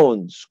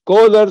 renowned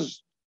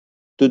scholars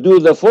to do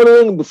the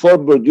following before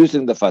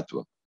producing the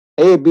fatwa.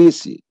 A, B,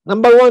 C.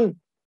 Number 1,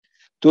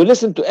 to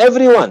listen to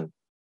everyone,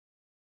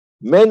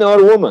 men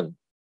or women,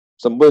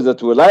 somebody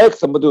that we like,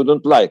 somebody we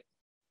don't like.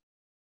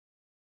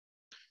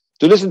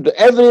 To listen to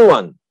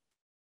everyone,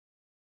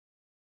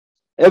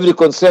 every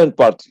concerned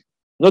party,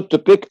 not to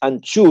pick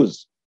and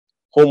choose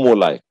whom we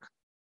like,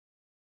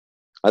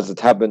 as it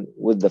happened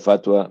with the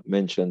fatwa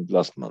mentioned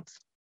last month.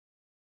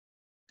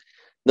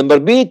 Number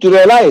B, to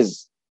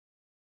realize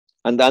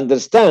and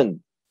understand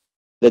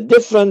the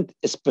different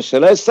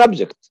specialized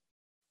subjects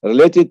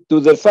related to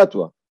their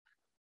fatwa.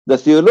 The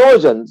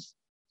theologians,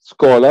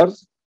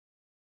 scholars,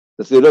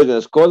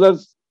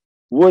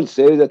 will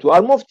say that we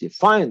are mufti.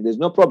 Fine, there's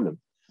no problem.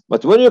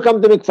 But when you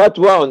come to make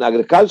fatwa on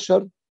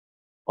agriculture,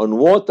 on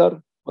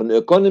water, on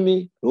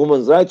economy,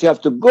 human rights, you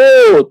have to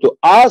go to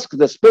ask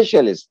the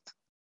specialist.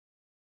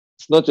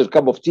 It's not your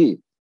cup of tea.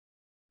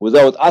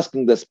 Without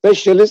asking the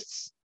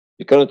specialists,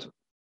 you cannot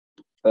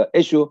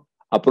issue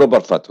a proper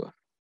fatwa.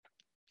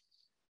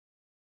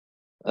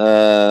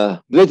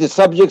 Related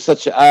subjects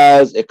such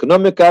as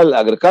economical,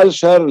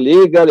 agriculture,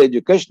 legal,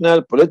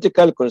 educational,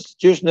 political,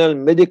 constitutional,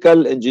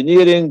 medical,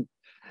 engineering,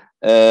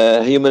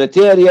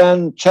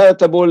 humanitarian,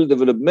 charitable,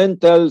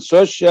 developmental,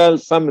 social,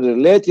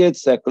 family-related,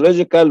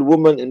 psychological,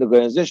 women in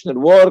organizational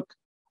work,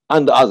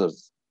 and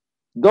others.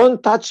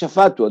 Don't touch a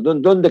fatwa.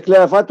 Don't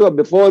declare a fatwa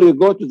before you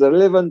go to the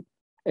relevant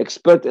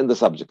expert in the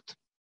subject.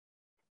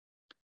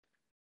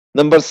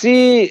 Number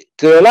C,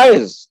 to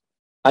realize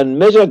and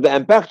measure the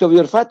impact of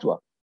your fatwa,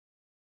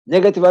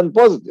 negative and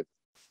positive.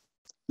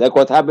 Like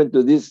what happened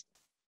to this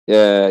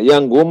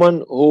young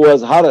woman who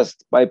was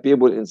harassed by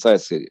people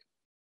inside Syria.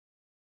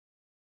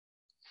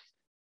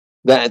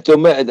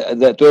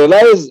 To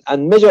realize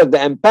and measure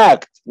the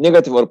impact,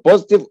 negative or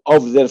positive,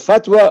 of their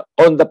fatwa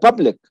on the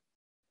public,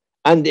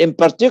 and in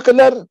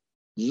particular,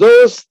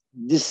 those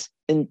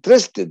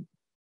disinterested,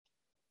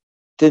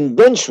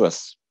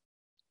 tendentious,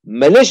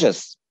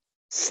 malicious,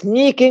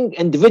 sneaking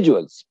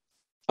individuals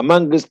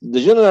amongst the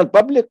general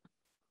public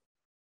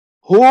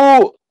who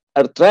are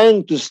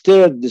trying to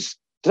stir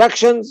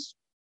distractions,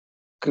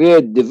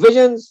 create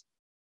divisions,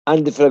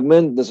 and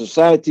fragment the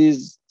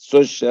society's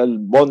social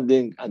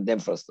bonding and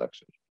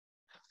infrastructure.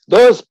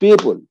 Those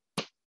people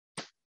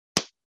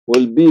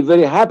will be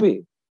very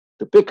happy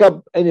to pick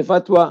up any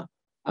fatwa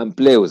and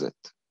play with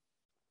it.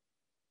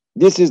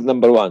 This is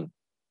number one.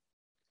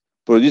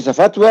 Produce a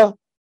fatwa,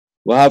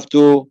 we have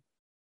to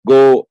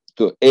go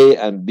to A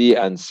and B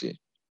and C.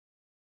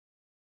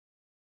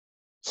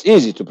 It's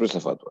easy to produce a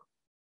fatwa.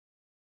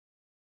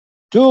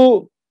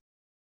 Two,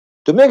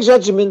 to make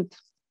judgment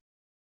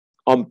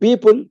on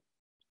people.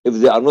 If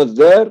they are not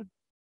there,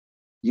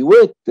 you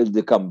wait till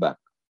they come back.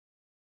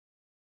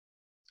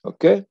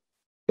 Okay?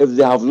 If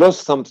they have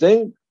lost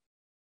something,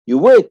 you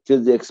wait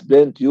till they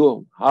explain to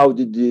you how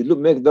did they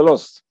make the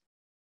loss.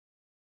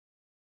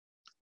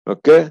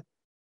 Okay?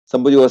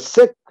 Somebody was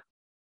sick,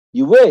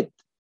 you wait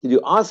till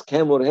you ask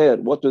him or her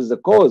what was the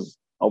cause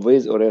of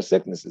his or her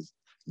sicknesses.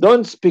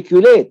 Don't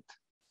speculate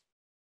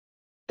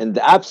in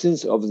the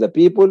absence of the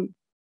people,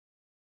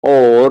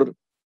 or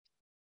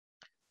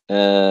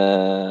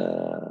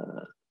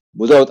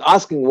without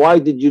asking why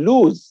did you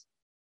lose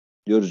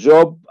your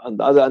job and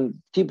the other,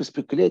 and keep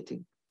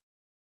speculating.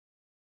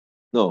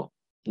 No,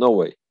 no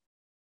way.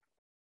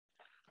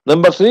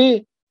 Number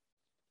three,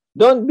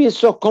 don't be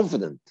so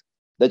confident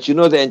that you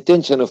know the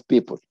intention of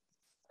people.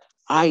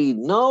 I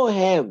know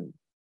him.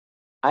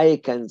 I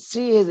can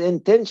see his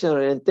intention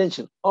or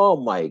intention. Oh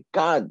my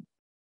God.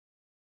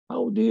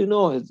 How do you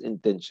know his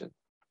intention?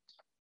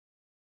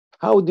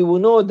 How do we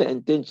know the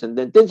intention?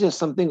 The intention is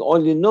something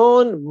only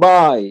known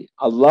by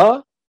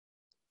Allah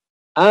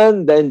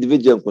and the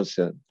individual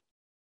concerned.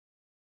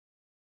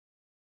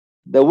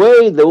 The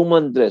way the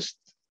woman dressed.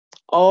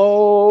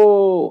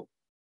 Oh,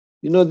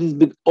 you know this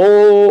big,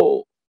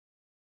 oh,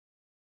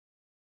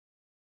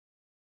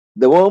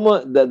 the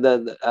woman,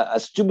 a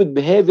stupid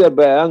behavior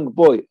by a young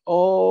boy.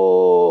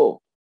 Oh,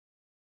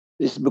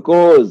 it's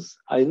because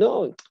I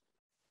know.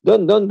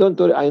 Don't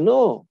worry. I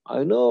know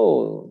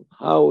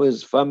how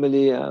his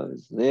family, how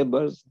his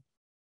neighbors.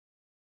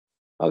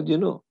 How do you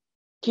know?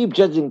 Keep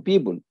judging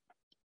people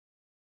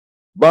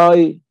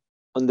by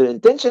on their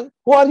intention.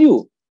 Who are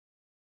you?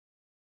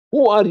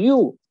 Who are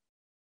you?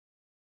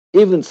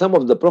 Even some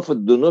of the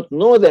prophets do not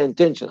know the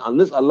intention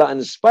unless Allah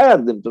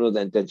inspired them to know the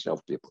intention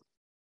of people.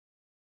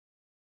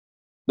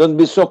 Don't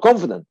be so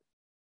confident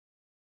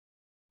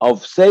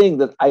of saying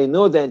that I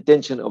know the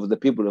intention of the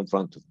people in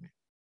front of me.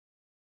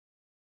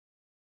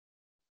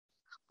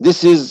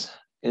 This is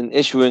in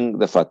issuing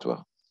the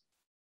fatwa.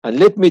 And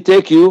let me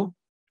take you,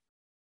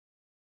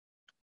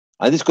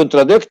 and this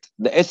contradicts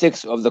the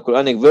ethics of the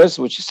Quranic verse,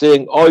 which is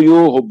saying, all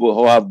you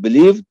who have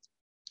believed,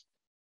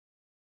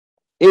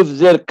 if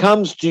there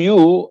comes to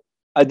you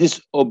a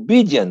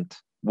disobedient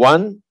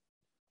one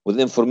with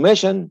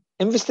information,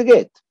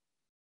 investigate,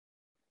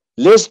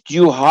 lest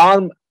you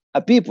harm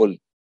a people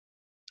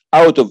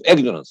out of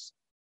ignorance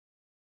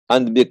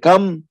and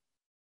become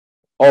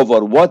over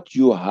what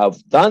you have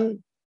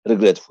done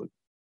regretful.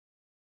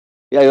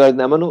 يا أيها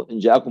الذين آمنوا إن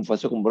جاءكم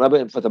فاسق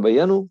بنبأ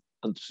فتبينوا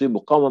أن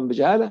تصيبوا قوما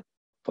بجهالة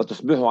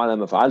فتصبحوا على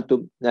ما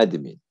فعلتم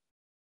نادمين.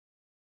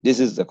 This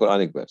is the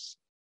Quranic verse.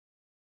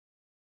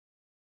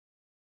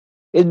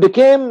 It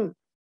became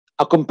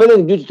a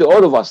compelling duty to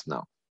all of us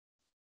now.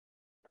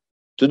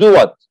 To do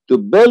what? To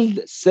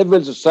build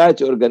civil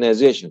society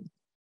organization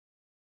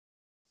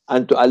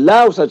and to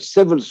allow such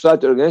civil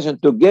society organization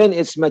to gain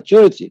its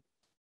maturity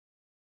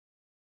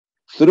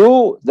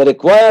through the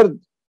required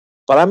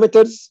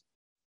parameters,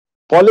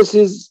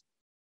 policies,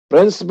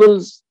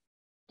 principles,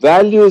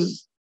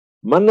 values,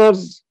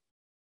 manners,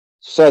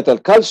 societal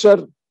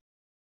culture,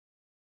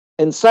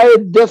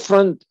 inside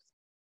different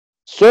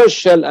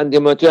social and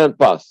humanitarian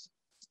paths.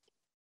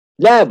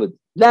 لابد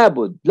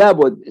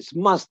it's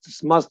must.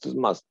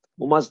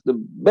 We must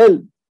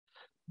build.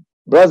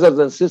 Brothers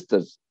and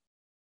sisters,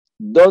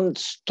 don't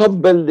stop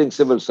building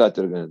civil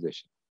society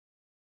organization.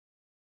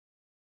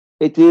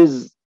 It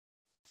is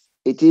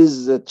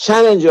a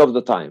challenge of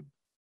the time.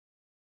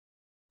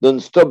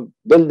 Don't stop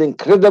building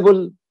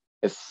credible,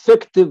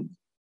 effective,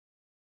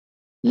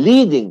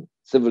 leading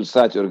civil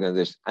society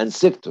organization and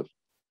sector.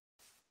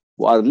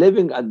 We are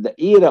living at the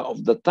era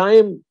of the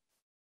time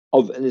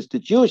of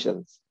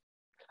institutions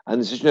and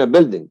institutional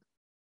building.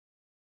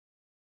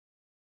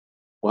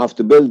 We have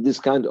to build this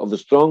kind of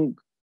strong,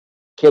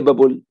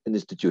 capable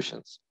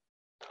institutions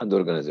and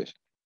organization.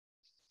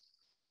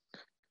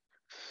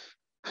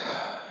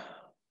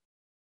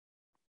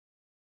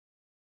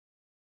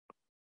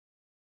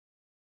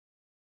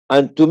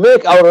 And to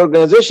make our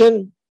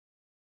organization,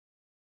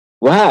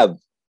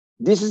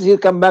 this is here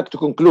come back to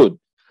conclude.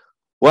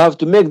 We have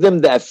to make them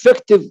the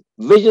effective,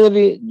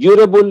 visionary,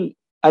 durable,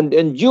 and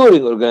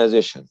enduring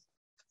organization,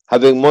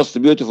 having most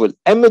beautiful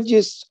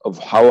images of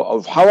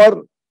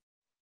hawra,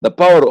 the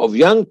power of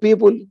young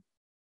people,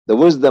 the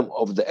wisdom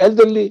of the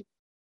elderly,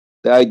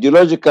 the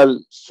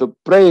ideological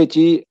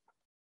sobriety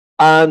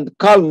and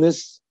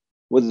calmness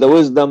with the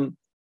wisdom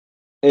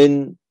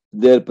in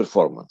their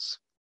performance.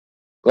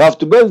 We have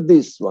to build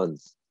these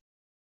ones,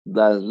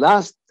 the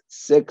last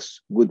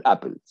 6 good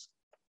apples.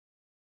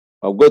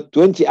 I've got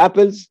 20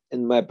 apples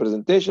in my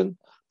presentation,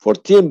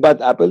 14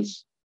 bad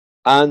apples,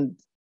 and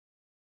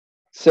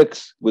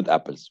 6 good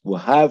apples. We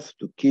have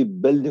to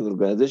keep building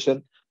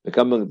organization,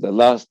 becoming the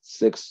last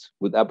 6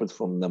 good apples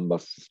from number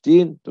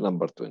 15 to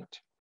number 20.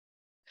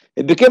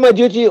 It became a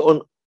duty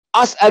on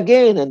us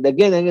again and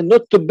again and again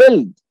not to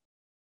build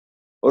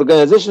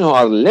organizations who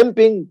are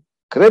limping,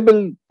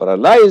 crippled,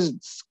 paralyzed,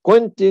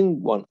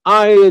 squinting,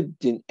 one-eyed,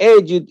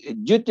 teenaged,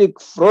 idiotic,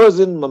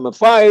 frozen,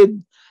 mummified,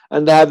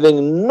 and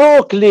having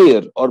no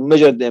clear or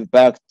measured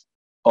impact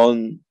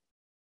on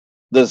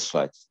the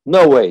society.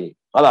 No way.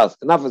 Alas,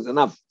 enough is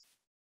enough.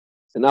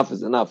 Enough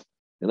is enough.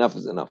 Enough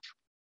is enough.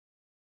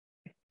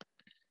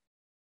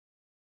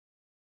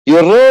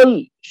 Your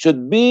role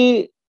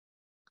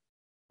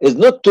is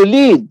not to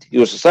lead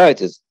your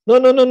societies. No,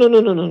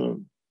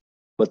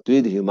 but to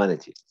lead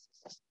humanity.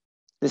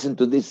 Listen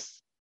to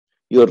this.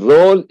 Your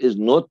role is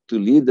not to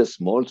lead a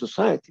small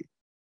society,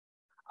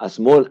 a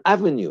small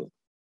avenue,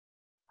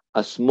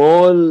 a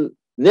small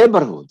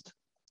neighborhood,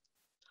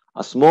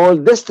 a small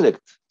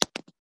district,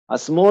 a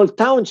small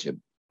township,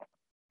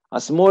 a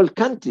small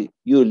country.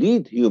 You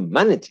lead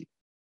humanity.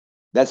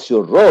 That's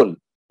your role,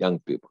 young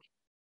people.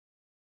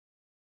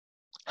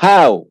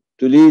 How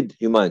to lead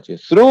humanity?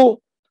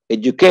 Through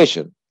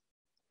education,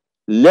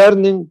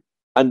 learning,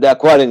 and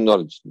acquiring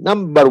knowledge.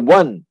 Number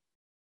 1,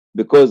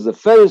 because the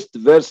first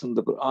verse in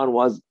the Quran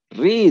was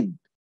read,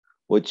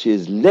 which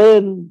is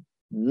learn,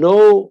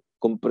 know,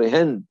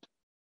 comprehend.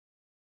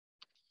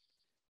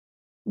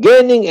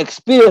 Gaining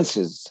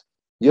experiences.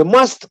 You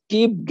must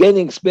keep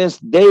gaining experience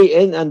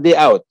day in and day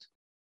out.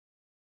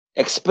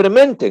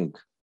 Experimenting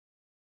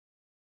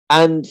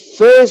and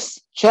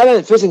facing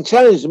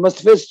challenges. You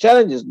must face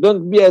challenges.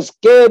 Don't be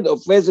scared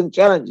of facing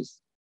challenges.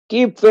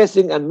 Keep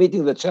facing and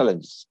meeting the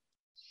challenges.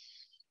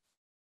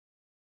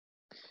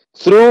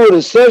 Through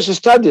research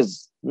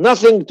studies,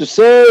 nothing to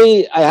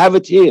say, I have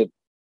it here.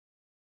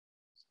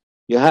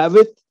 You have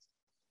it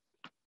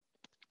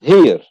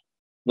here,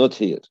 not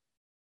here.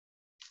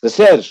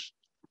 Research,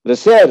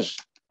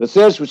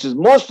 which is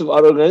most of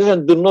our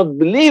organizations do not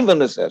believe in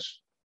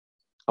research,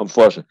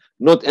 unfortunately,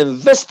 not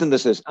invest in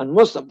research. And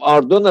most of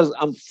our donors,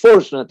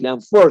 unfortunately,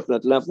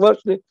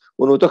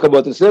 when we talk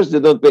about research, they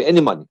don't pay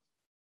any money.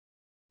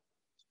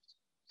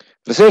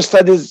 Research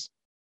studies,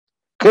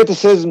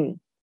 criticism,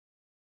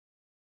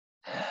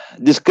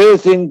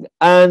 discrediting,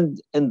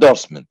 and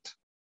endorsement.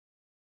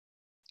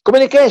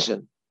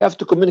 Communication. You have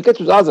to communicate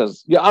with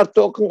others. You are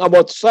talking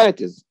about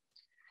societies.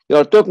 You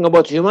are talking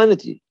about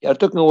humanity. You are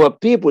talking about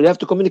people. You have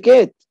to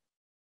communicate.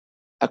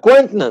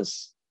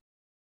 Acquaintance.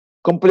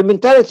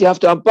 Complementarity. You have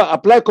to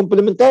apply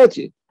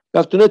complementarity. You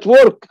have to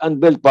network and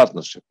build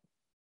partnership.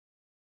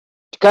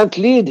 You can't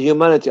lead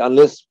humanity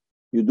unless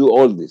you do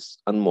all this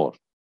and more.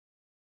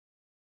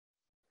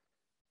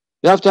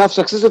 You have to have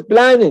successive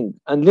planning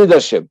and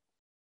leadership,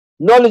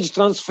 knowledge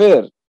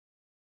transfer,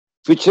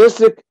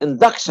 futuristic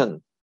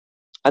induction,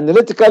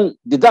 analytical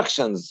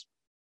deductions,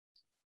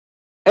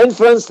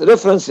 inference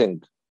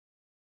referencing,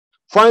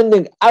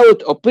 finding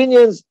out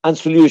opinions and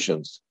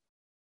solutions,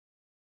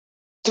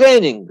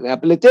 training,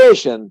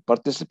 rehabilitation,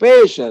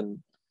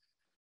 participation,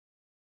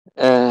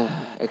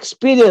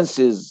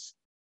 experiences,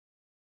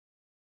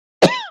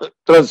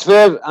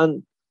 transfer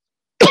and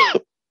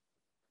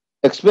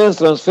experience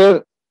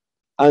transfer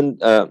and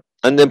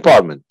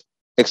empowerment.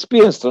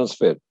 Experience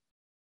transfer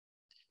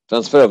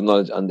of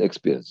knowledge and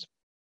experience.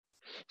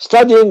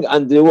 Studying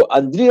and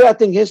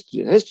rewriting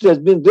history. History has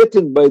been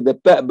written by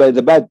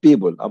the bad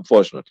people,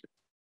 unfortunately.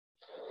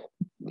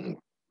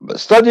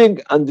 Studying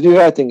and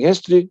rewriting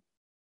history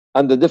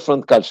and the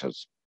different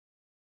cultures.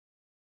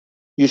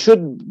 You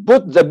should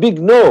put the big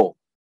no.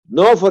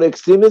 No for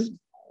extremism.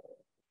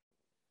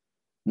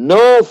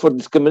 No for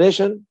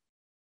discrimination.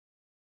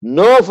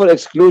 No for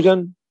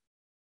exclusion.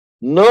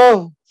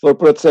 No for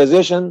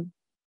politicization.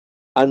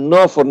 And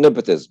no for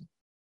nepotism.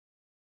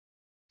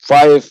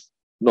 5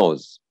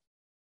 no's.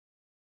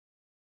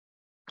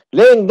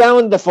 Laying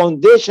down the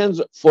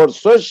foundations for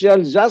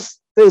social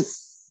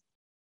justice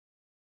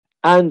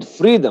and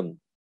freedom,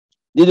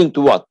 leading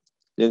to what?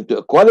 Leading to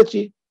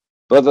equality,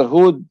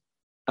 brotherhood,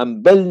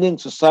 and building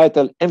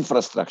societal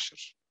infrastructure.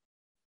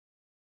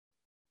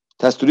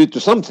 It has to lead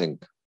to something.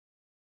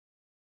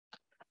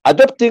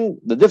 Adopting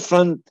the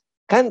different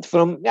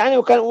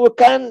we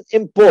can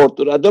import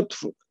or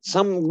adopt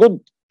some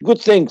good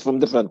things from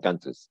different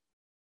countries,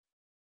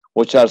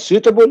 which are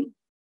suitable,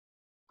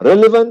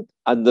 relevant,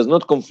 and does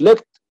not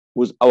conflict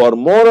with our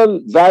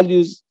moral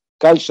values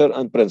culture,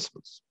 and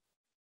principles.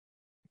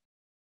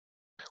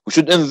 We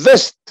should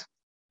invest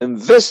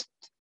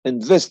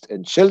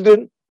in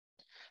children,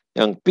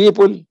 young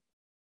people,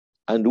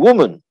 and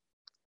women,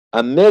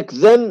 and make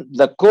them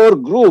the core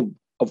group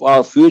of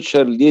our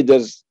future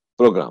leaders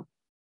program.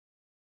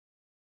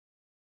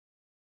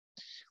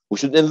 We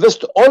should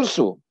invest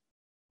also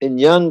in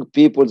young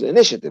people's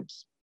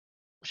initiatives.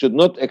 We should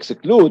not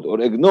exclude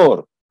or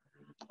ignore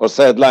or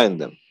sideline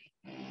them.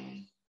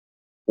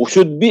 We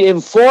should be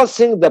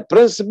enforcing the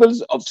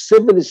principles of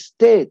civil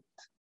state.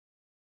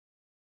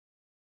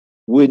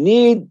 We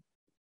need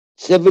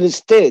civil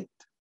state.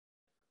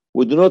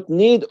 We do not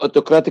need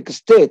autocratic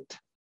state.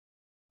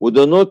 We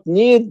do not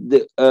need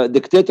the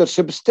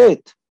dictatorship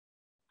state.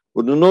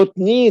 We do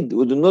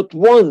not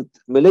want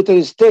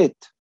military state.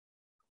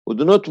 We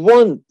do not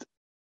want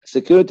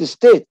security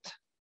state.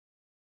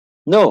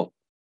 No,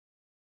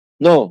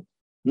 no,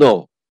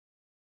 no.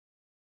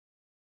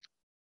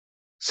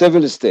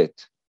 Civil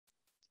state.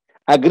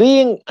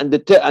 Agreeing and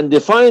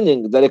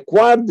defining the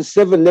required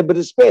civil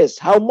liberty space.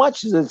 How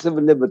much is the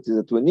civil liberty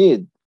that we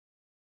need?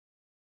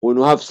 When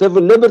we have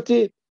civil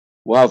liberty,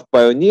 we have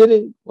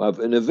pioneering, we have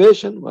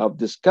innovation, we have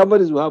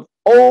discoveries, we have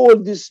all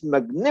this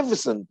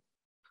magnificent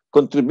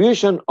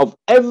contribution of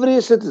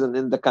every citizen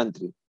in the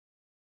country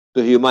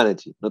to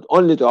humanity, not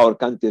only to our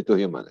country, to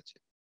humanity.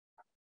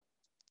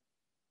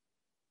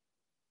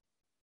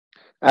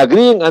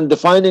 Agreeing and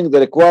defining the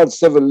required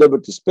civil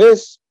liberty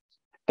space,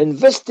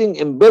 investing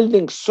in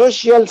building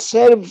social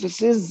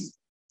services,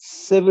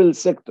 civil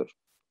sector.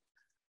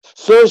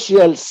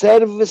 Social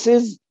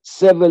services,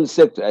 civil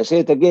sector. I say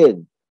it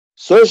again.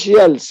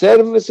 Social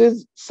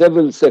services,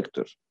 civil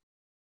sector.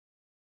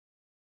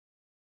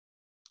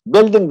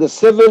 Building the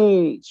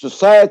civil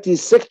society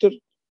sector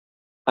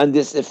and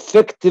this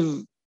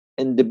effective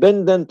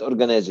independent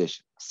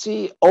organization.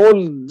 See,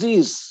 all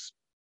these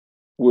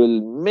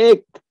will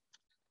make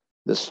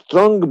the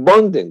strong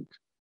bonding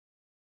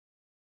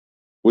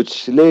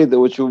which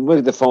will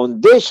make the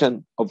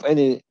foundation of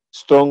any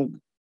strong,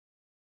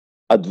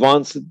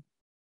 advanced,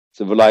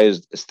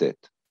 civilized state.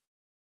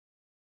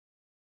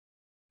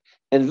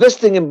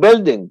 Investing in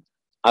building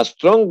a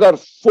stronger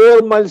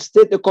formal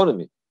state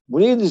economy.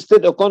 We need a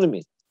state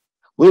economy.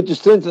 We need to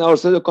strengthen our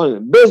state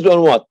economy. Based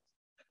on what?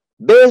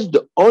 Based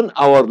on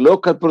our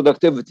local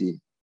productivity.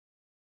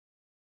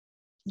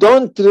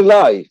 Don't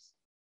rely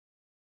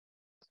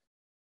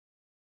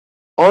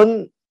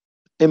on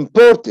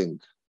importing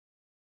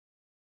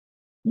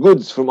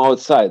goods from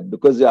outside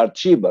because they are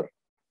cheaper.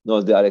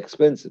 No, they are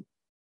expensive.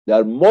 They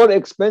are more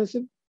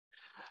expensive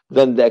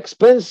than the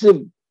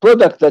expensive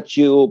product that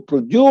you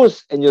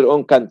produce in your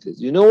own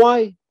countries. You know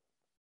why?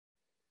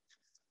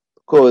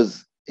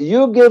 Because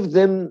you give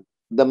them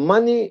the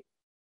money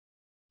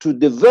to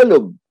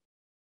develop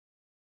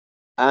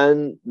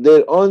and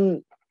their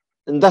own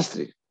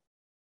industry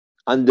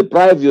and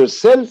deprive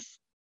yourself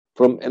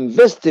from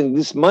investing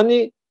this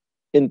money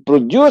in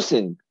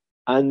producing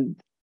and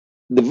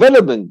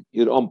developing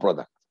your own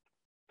product.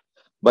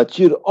 But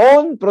your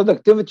own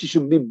productivity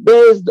should be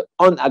based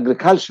on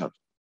agriculture.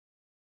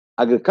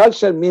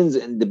 Agriculture means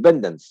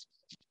independence.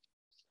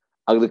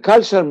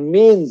 Agriculture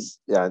means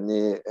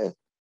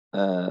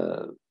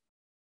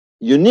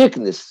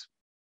uniqueness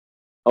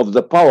of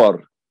the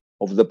power,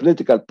 of the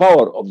political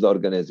power of the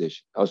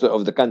organization, also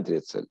of the country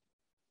itself.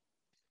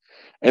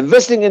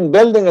 Investing in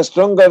building a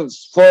stronger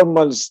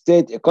formal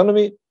state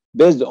economy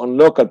based on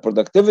local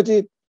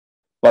productivity,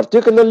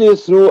 particularly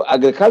through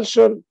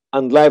agriculture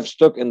and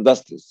livestock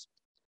industries,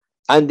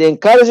 and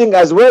encouraging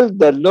as well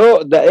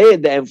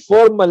the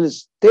informal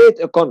state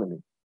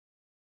economy.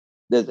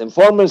 There's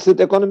informal state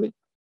economy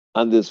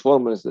and there's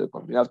formal state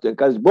economy. You have to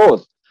encourage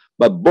both,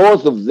 but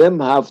both of them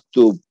have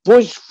to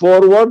push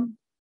forward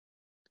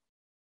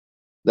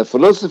the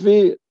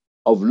philosophy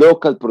of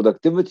local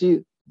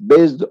productivity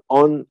based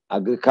on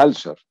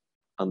agriculture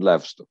and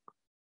livestock.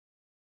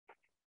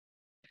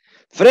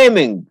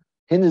 Framing,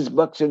 Hind's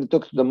actually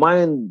talks to the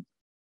mind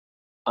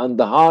and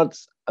the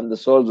hearts and the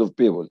souls of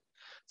people.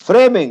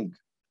 Framing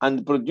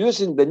and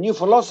producing the new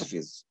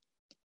philosophies,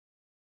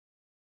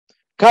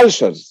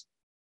 cultures,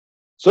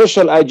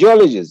 social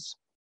ideologies,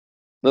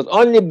 not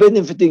only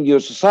benefiting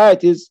your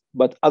societies,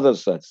 but other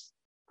societies.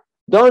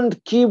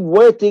 Don't keep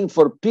waiting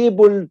for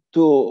people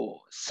to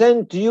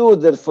send to you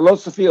their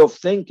philosophy of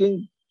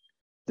thinking,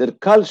 their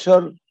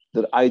culture,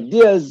 their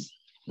ideas,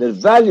 their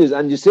values,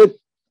 and you sit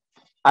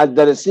at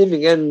the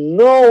receiving end.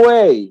 No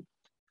way.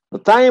 The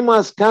time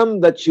has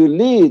come that you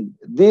lead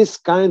this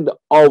kind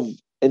of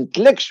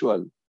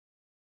intellectual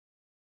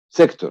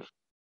sector.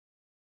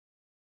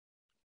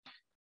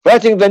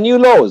 Writing the new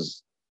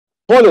laws,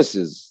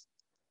 policies,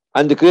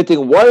 and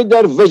creating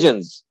wider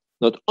visions,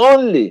 not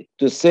only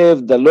to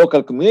save the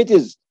local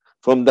communities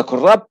from the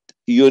corrupt,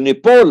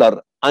 unipolar,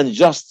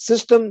 unjust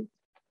system,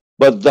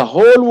 but the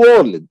whole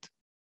world.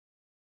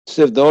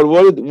 Save the whole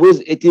world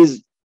with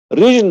its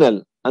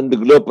regional and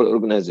global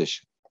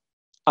organization.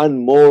 And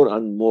more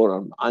and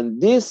more. And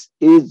this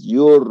is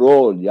your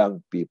role,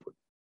 young people.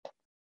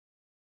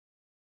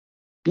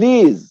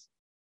 Please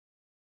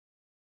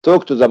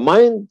Talk to the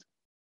mind,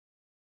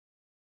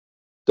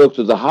 talk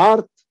to the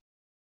heart,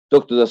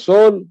 talk to the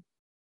soul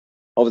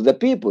of the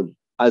people,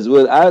 as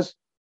well as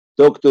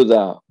talk to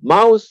the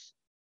mouth,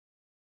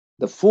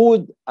 the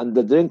food, and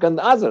the drink, and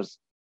others.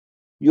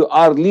 You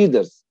are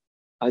leaders,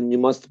 and you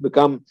must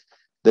become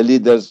the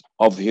leaders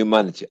of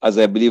humanity, as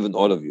I believe in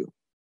all of you.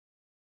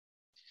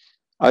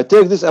 I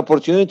take this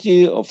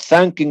opportunity of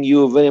thanking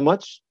you very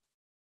much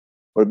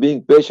for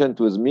being patient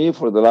with me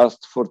for the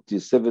last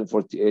 47,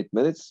 48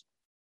 minutes.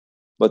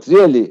 But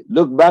really,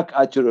 look back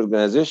at your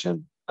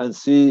organization and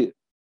see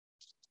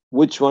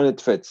which one it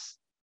fits.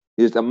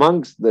 Is it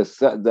amongst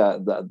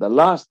the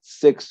last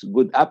 6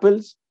 good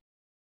apples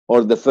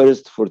or the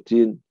first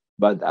 14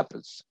 bad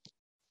apples?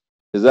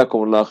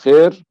 جزاكم الله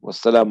خير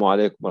والسلام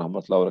عليكم ورحمة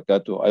الله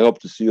وبركاته. I hope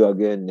to see you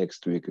again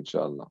next week,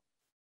 inshallah.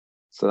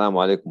 السلام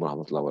عليكم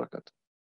ورحمة الله وبركاته.